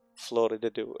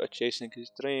Florida chasing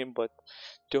his dream. But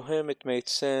to him it made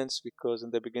sense because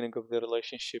in the beginning of the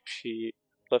relationship she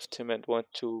left him and went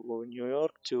to New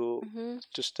York Hmm.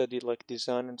 to study like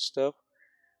design and stuff.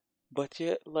 But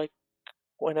yeah, like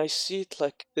when I see it,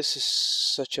 like this is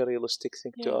such a realistic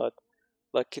thing Yeah. to add.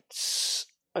 Like it's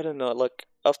I don't know, like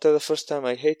after the first time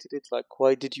I hated it, like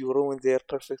why did you ruin their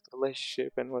perfect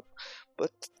relationship and what?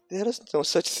 But there is no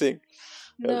such thing.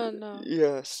 Uh, No, no.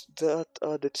 yes, that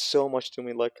added so much to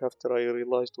me. Like after I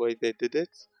realized why they did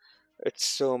it, it's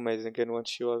so amazing. And when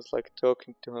she was like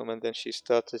talking to him and then she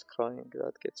started crying,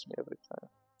 that gets me every time.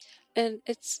 And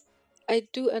I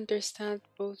do understand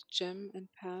both Jim and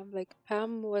Pam. Like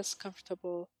Pam was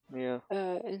comfortable Yeah,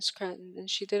 in Scranton, and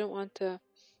she didn't want to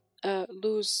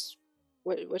lose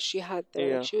what she had there.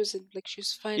 yeah, Like she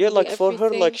was fine yeah. doing Like for her,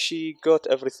 like everything. she got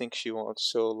everything she wants.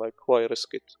 So like, why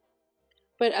risk it?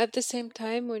 But at the same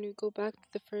time, when you go back to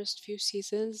the first few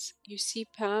seasons, you see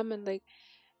Pam, and like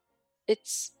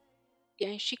it's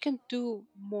yeah, she can do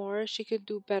more. She can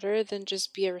do better than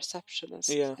just be a receptionist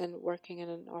Yeah, and working in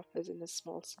an office in a yeah.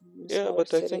 smaller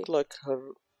But I think city. like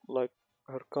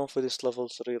her confidence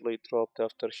levels really dropped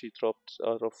after she dropped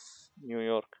out of New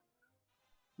York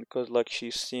because like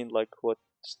she's seen like what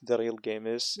the real game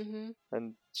is, Hmm.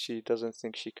 and she doesn't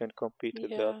think she can compete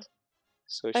with that. Yeah.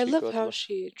 So I she love got how like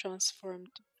she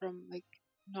transformed from like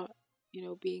not,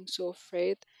 being so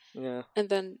afraid. yeah, And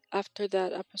then after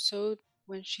that episode,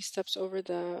 when she steps over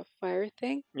the fire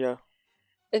thing yeah,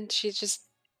 and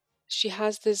she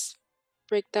has this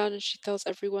breakdown and she tells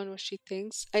everyone what she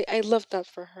thinks. I love that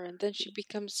for her. And then she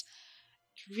becomes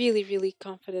really, really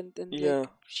confident and yeah. like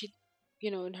she,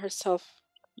 in herself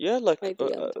Yeah, like by the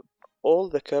end. all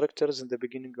the characters in the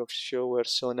beginning of the show were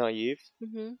so naive.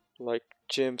 Hmm. Like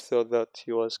Jim thought that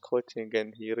he was quitting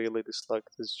and he really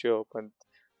disliked his job. And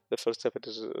the first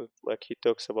episode, is, like he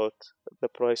talks about the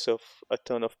price of a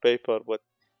ton of paper. But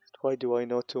why do I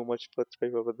know too much about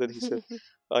paper? But then he said,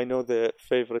 I know the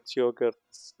favorite yogurt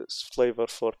flavor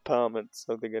for Pam and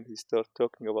something, and he started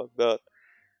talking about that.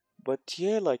 But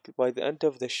yeah, like by the end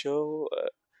of the show,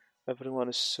 everyone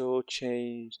is so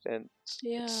changed, and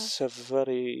Yeah. it's a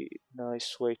very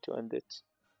nice way to end it.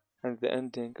 And the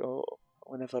ending, oh,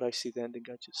 whenever I see the ending,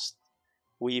 I just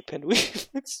weep and weep.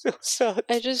 It's so sad.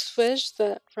 I just wish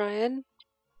that Ryan,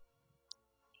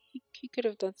 he could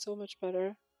have done so much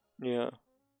better. Yeah,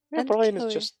 yeah. And Brian is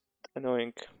Kelly. just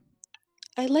annoying.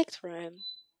 I liked Ryan.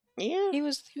 Yeah, He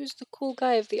was the cool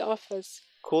guy of the office.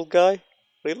 cool guy.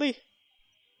 Really?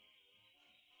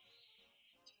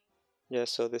 Yeah.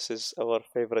 So this is our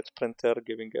favorite printer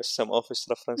giving us some office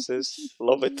references.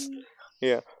 Love it.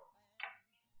 Yeah,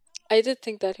 I did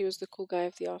think that he was the cool guy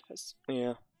of the office.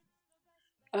 yeah.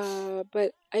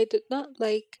 But I did not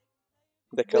like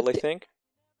The what Kelly thing,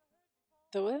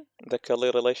 the what? the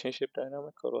Kelly relationship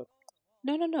dynamic, or what?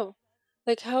 No, no, no.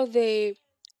 Like how they,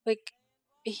 like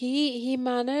he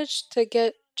managed to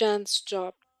get Jan's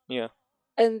job, Yeah,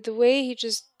 and the way he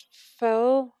just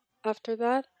fell after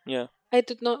that, yeah. I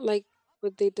did not like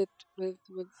what they did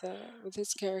with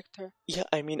his character. Yeah,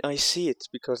 I mean, I see it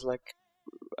because, like,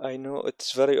 I know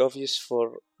it's very obvious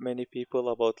for many people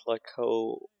about like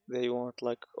how they want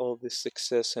like all this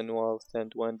success and wealth,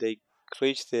 and when they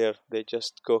reach there, they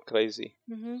just go crazy.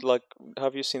 Mm-hmm. Like,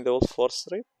 have you seen the Wolf of Wall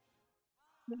Street?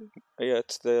 Yeah,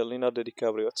 it's the Leonardo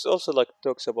DiCaprio. It's also like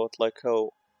talks about like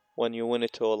how when you win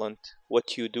it all and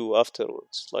what you do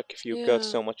afterwards. Like if you got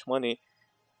Yeah, so much money,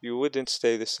 you wouldn't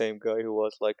stay the same guy who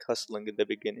was like hustling in the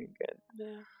beginning. And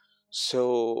yeah.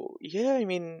 so yeah, I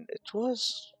mean, it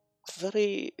was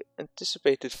very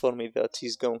anticipated for me that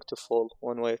he's going to fall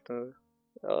one way or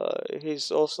another. He's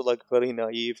also like very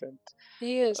naive and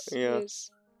He is. He yeah,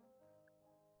 is.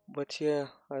 but yeah,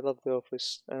 I love The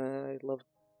Office. I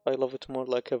love it more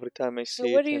like every time I Now,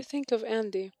 see what it. do you And think of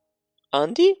Andy?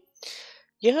 Andy,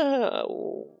 yeah,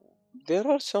 there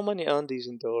are so many Andys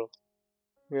in the world.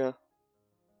 Yeah,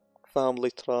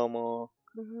 family trauma.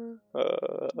 Mm-hmm.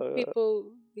 Uh,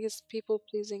 His people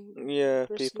pleasing yeah,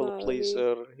 people personality.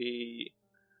 pleaser.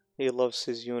 He loves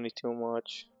his uni too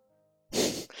much.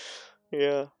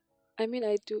 Yeah, I mean,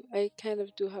 I kind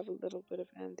of do have a little bit of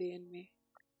Andy in me.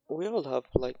 we all have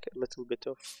like a little bit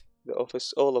of the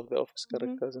office, all of the office Mm-hmm.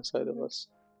 characters inside of Mm-hmm. us.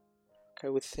 I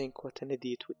would think what an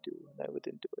idiot would do, and I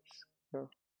wouldn't do it. Yeah.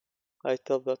 I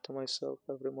tell that to myself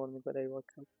every morning when I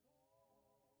wake up.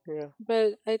 Yeah,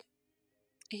 But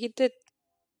he did,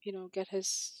 get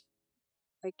his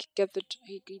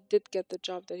he did get the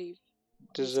job that he's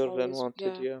deserved and always,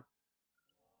 wanted. yeah.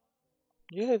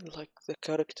 Yeah, yeah, like the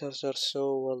characters are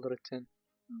so well written.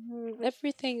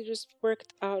 Everything just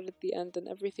worked out at the end, and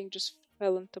everything just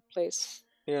fell into place.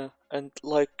 Yeah, and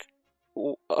like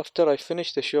after I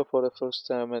finished the show for the first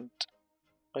time, and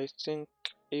I think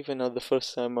even at the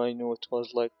first time I knew it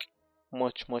was like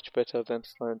much better than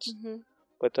Friends. Mm-hmm.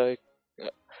 But uh,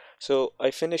 so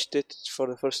I finished it for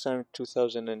the first time in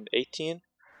 2018.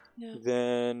 Yeah,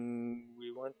 Then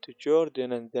we went to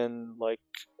Jordan, and then like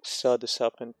sadness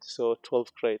happened. So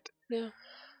 12th grade, yeah,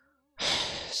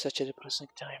 such a depressing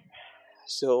time.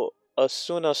 So as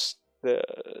soon as the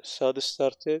sadness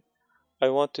started, I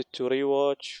wanted to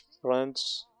rewatch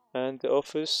Friends and The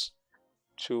Office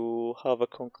to have a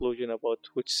conclusion about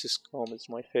which sitcom is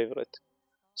my favorite.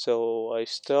 So I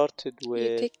started you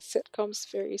with, take sitcoms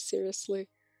very seriously.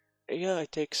 yeah, I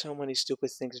take so many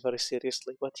stupid things very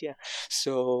seriously, but yeah.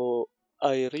 So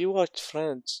I rewatched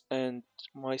Friends, and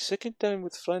my second time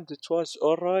with Friends it was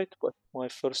alright, but my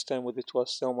first time with it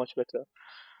was so much better.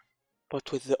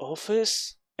 But with The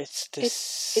Office, it's the It it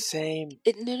same.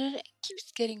 it no no no, it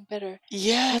keeps getting better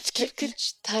Yeah, it's after keep good.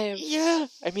 each time. Yeah,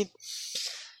 I mean,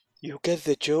 you get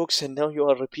the jokes, and now you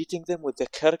are repeating them with the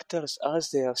characters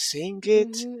as they are saying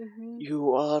it. Mm-hmm, mm-hmm.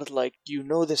 You are like, you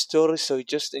know the story, so you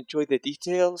just enjoy the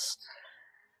details.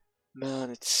 Man,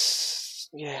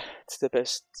 yeah, it's the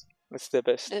best. It's the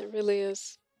best. It really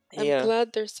is. I'm Yeah,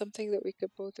 glad there's something that we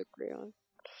could both agree on.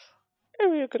 yeah,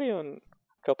 we agree on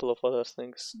a couple of other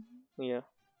things. Mhm. Yeah.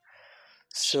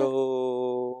 Sure.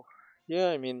 So, yeah,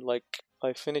 I mean, like,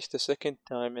 I finished the second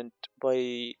time, and by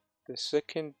the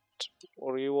second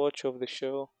rewatch of the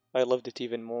show, I loved it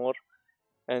even more.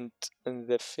 And in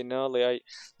the finale,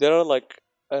 there are like,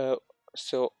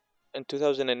 so in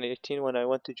 2018 when I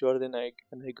went to Jordan, I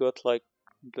got like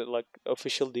the like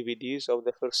official DVDs of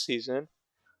the first season.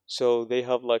 So they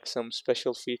have like some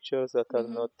special features that are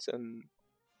Mm-hmm. not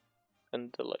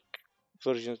in the like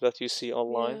versions that you see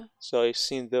online. Yeah. So I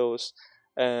seen those,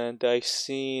 and I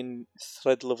seen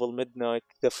Thread Level Midnight,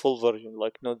 the full version,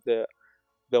 like not the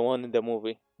one in the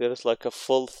movie. There's like a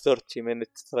full 30-minute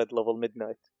Thread Level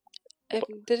Midnight. But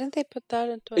Didn't they put that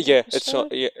into an yeah, it's on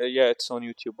episode? yeah, it's on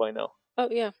YouTube by now. Oh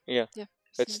yeah, Yeah, yeah.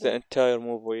 I've it's seen the that. entire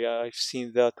movie. Yeah, I've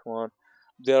seen that one.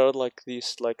 There are like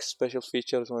these like special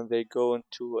features when they go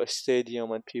into a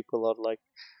stadium and people are like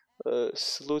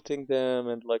saluting them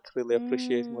and like really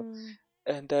appreciating them. Mm.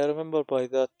 And I remember by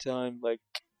that time, like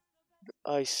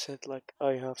I said, like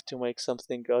I have to make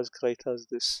something as great as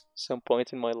this some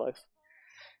point in my life.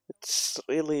 It's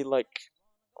really like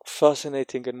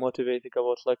fascinating and motivating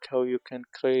about like how you can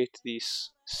create these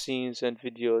scenes and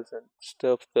videos and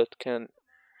stuff that can,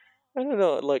 I don't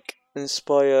know, like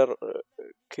inspire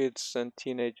kids and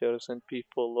teenagers and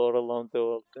people all around the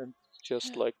world, and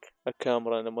just Yeah. like a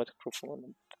camera and a microphone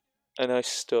and a nice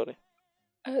story.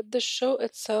 The show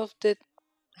itself did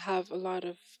have a lot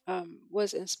of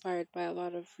was inspired by a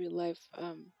lot of real life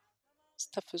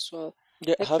stuff as well.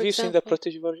 Yeah, Like for have you seen the example,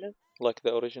 British version, like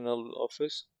the original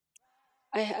Office?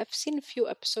 I've seen a few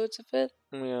episodes of it.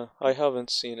 Yeah, I haven't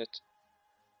seen it.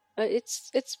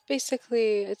 It's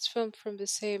basically it's filmed from the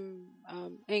same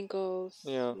angles.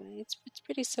 Yeah, It's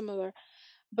pretty similar.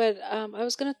 But I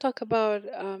was gonna talk about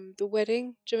the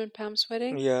wedding, Jim and Pam's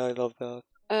wedding. yeah, I love that.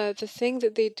 The thing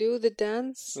that they do, the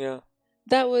dance, Yeah.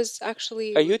 that was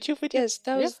actually, A YouTube video? yes,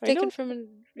 that Yeah, was I taken know. from a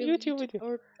real YouTube YouTube, video.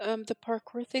 or the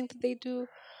parkour thing that they do.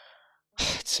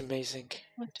 It's amazing.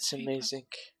 One, two, It's three, go. amazing.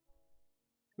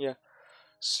 Yeah.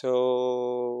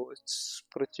 So it's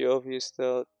pretty obvious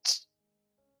that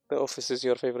The Office is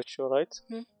your favorite show, right?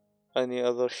 Mhm. Any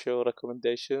other show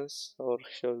recommendations or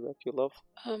shows that you love?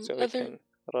 So we Other, can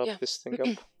wrap yeah. this thing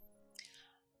up.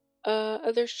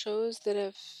 Other shows that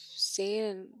I've seen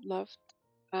and loved,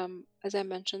 as I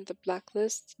mentioned, The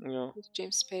Blacklist Yeah. with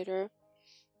James Spader,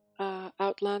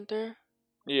 Outlander.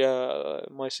 Yeah,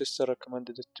 my sister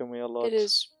recommended it to me a It lot.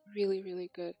 is really, really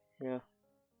good. Yeah.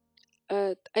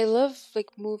 I love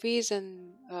like movies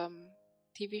and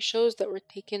TV shows that were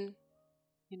taken,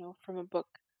 from a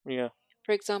book. Yeah.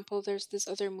 For example, there's this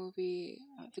other movie,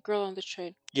 The Girl on the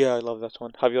Train. Yeah, I love that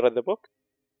one. Have you read the book?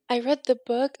 I read the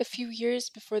book a few years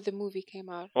before the movie came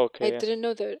out. I Okay, yeah. didn't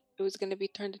know that it was going to be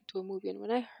turned into a movie, and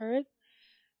when I heard,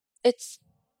 it's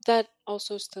that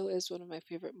also still is one of my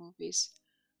favorite movies.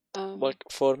 Like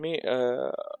for me,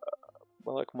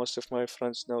 like most of my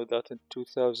friends know that in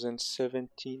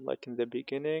 2017, like in the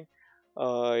beginning,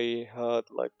 I had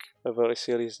like a very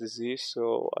serious disease,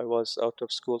 so I was out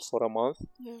of school for a month.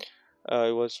 Yeah.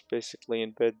 I was basically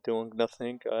in bed doing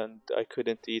nothing, and I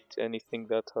couldn't eat anything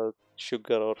that had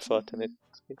sugar or fat in it.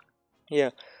 Hmm.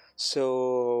 Yeah,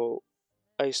 so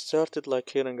I started like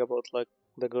hearing about like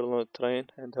the girl on the train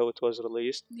and how it was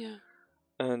released, Yeah.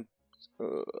 and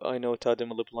I know it had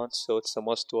Emily Blunt, so it's a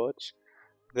must watch.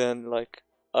 Then like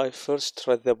I first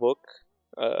read the book,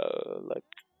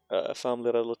 like a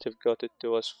family relative got it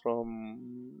to us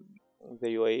from the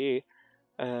UAE,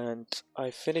 and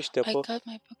I finished the I book. got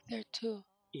my book there too.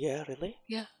 Yeah, really?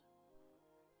 Yeah.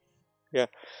 Yeah.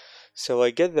 So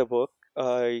I get the book.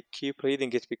 I keep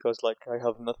reading it because like I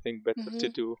have nothing better to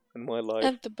Hmm. do in my life.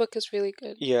 And the book is really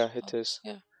good as Yeah, it well. is.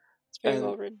 Yeah. It's very And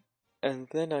well written. and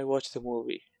then I watch the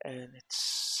movie, and it's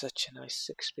such a nice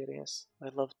experience. I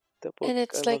love the book. And I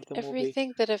it's love like the movie.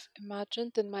 everything that I've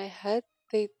imagined in my head,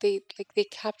 they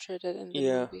captured it in the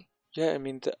Yeah. movie. Yeah, I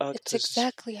mean the It's actors.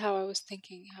 exactly how I was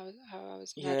thinking, how I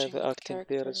was Yeah, imagining the with the acting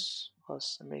there characters. is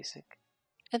was amazing.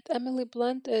 And Emily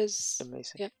Blunt is,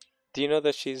 Amazing. yeah, Do you know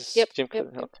that she's yep, Jim yep,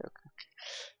 Carrey? yep, Okay, okay.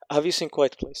 Have you seen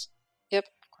Quiet Place? yep,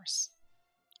 of course.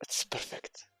 It's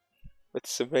perfect.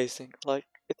 It's amazing. Like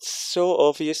it's so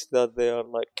obvious that they are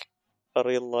like a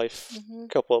real life Mhm,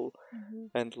 couple, mhm.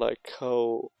 and like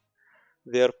how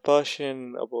their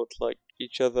passion about like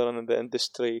each other and the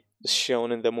industry is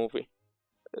shown in the movie.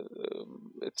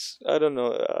 It's I don't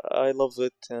know. I love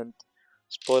it. And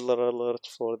spoiler alert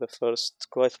for the first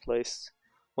Quiet Place,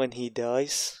 when he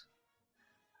dies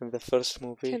in the first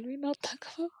movie. Can we not talk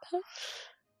about that?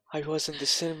 I was in the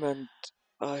cinema and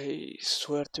I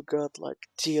swear to God, like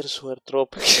tears were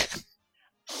dropping.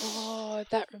 Oh,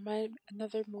 that reminded me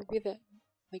another movie that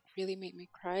like really made me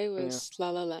cry Yeah, was La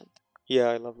La Land. yeah,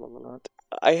 I love La La Land.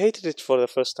 I hated it for the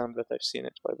first time that I've seen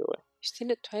it, by the way. You've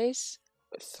seen it twice,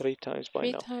 3 times by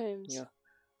three now. times. Yeah,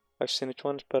 I've seen it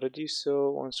once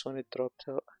Paradiso, once when it dropped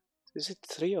out. Is it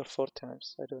 3 or 4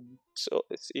 times? I don't know. So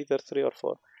it's either 3 or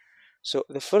 4. So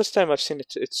the first time I've seen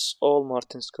it, it's all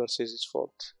Martin Scorsese's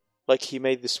fault. Like he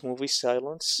made this movie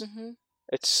Silence. Mhm,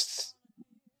 It's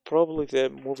probably the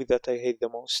movie that I hate the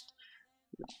most.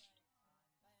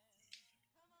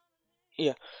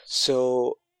 Yeah.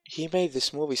 So he made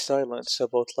this movie Silence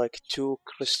about like two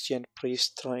Christian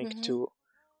priests trying mhm. to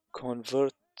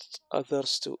convert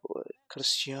others to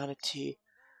Christianity.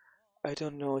 I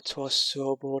don't know, it was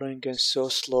so boring and so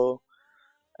slow.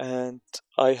 And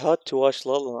I had to watch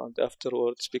La La Land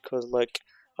afterwards because, like,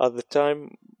 at the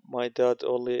time, my dad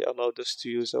only allowed us to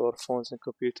use our phones and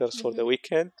computers for the Mhm.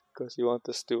 weekend because he wanted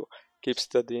us to keep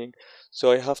studying.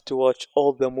 So I have to watch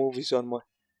all the movies on my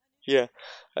yeah,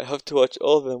 I have to watch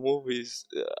all the movies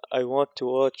I want to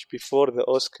watch before the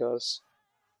Oscars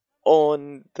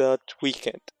on that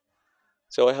weekend.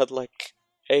 So I had like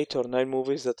 8 or 9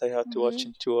 movies that I had to watch Mhm.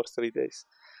 in 2 or 3 days.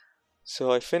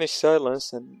 So I finished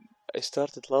Silence and I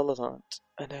started La La Land,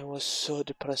 and I was so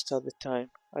depressed at the time.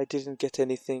 I didn't get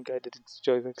anything. I didn't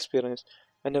enjoy the experience,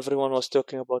 and everyone was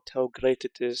talking about how great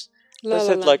it is. I La La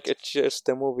said like Land. it's just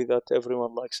a movie that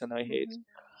everyone likes and I hate. Mhm.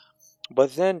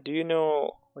 But then, do you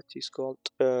know what he's called?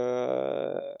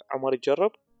 Amar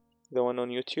Jarrab, the one on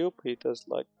YouTube. He does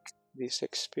like these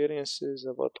experiences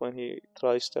about when he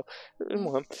tries stuff. Mhm.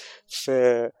 المهم,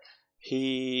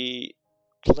 he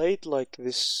played like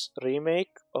this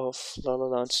remake of La La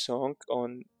Land song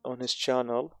on his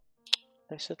channel.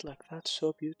 I said like that's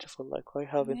so beautiful. Like why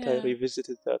haven't I Yeah.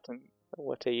 revisited that in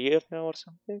what, a year now or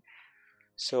something?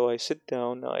 So I sit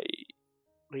down. I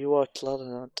rewatched La La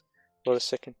Land for a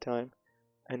second time,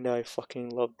 and I fucking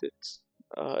loved it.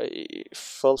 I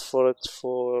fell for it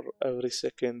for every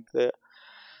second. The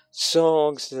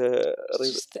songs,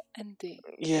 It's just the ending.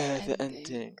 The yeah, the ending.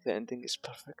 ending. The ending is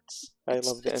perfect. I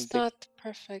love the It's ending. not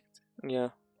perfect. Yeah.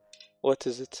 What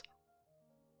is it?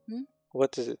 Hmm?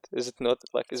 What is it? Is it not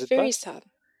like? Is It's it very bad? sad.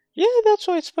 Yeah, that's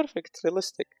why it's perfect.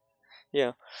 Realistic.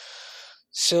 Yeah.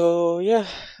 So yeah,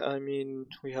 I mean,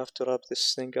 we have to wrap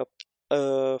this thing up.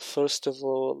 First of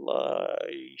all,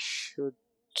 I should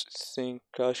thank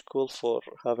Cash Cool for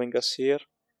having us here.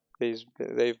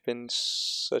 They've been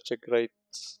such a great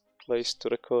place to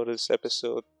record this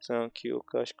episode. Thank you,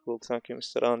 Cash Cool. Thank you,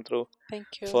 Mr. Andrew, Thank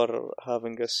you. for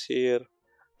having us here.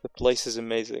 The place is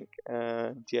amazing.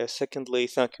 And yeah, secondly,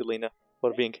 thank you, Lina,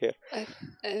 for being here. I,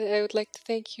 I would like to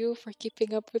thank you for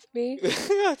keeping up with me.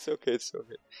 Yeah, it's okay. It's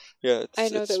okay. Yeah, I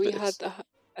know that we had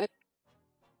it's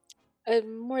a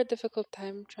more difficult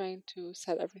time trying to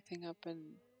set everything up and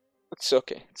it's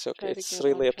okay. It's okay. try to It's get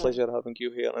on really a track. pleasure having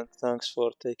you here, and thanks for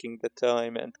taking the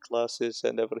time and classes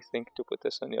and everything to put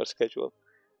us on your schedule.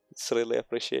 It's really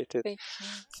appreciated. Thank you.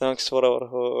 Thanks for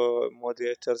our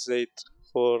moderator Zaid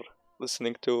for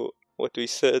listening to what we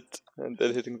said and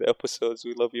editing the episodes.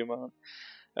 We love you, man.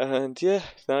 And yeah,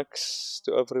 thanks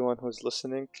to everyone who's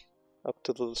listening up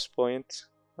to this point.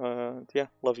 And yeah,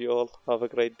 love you all. Have a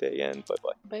great day and bye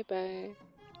bye. Bye bye.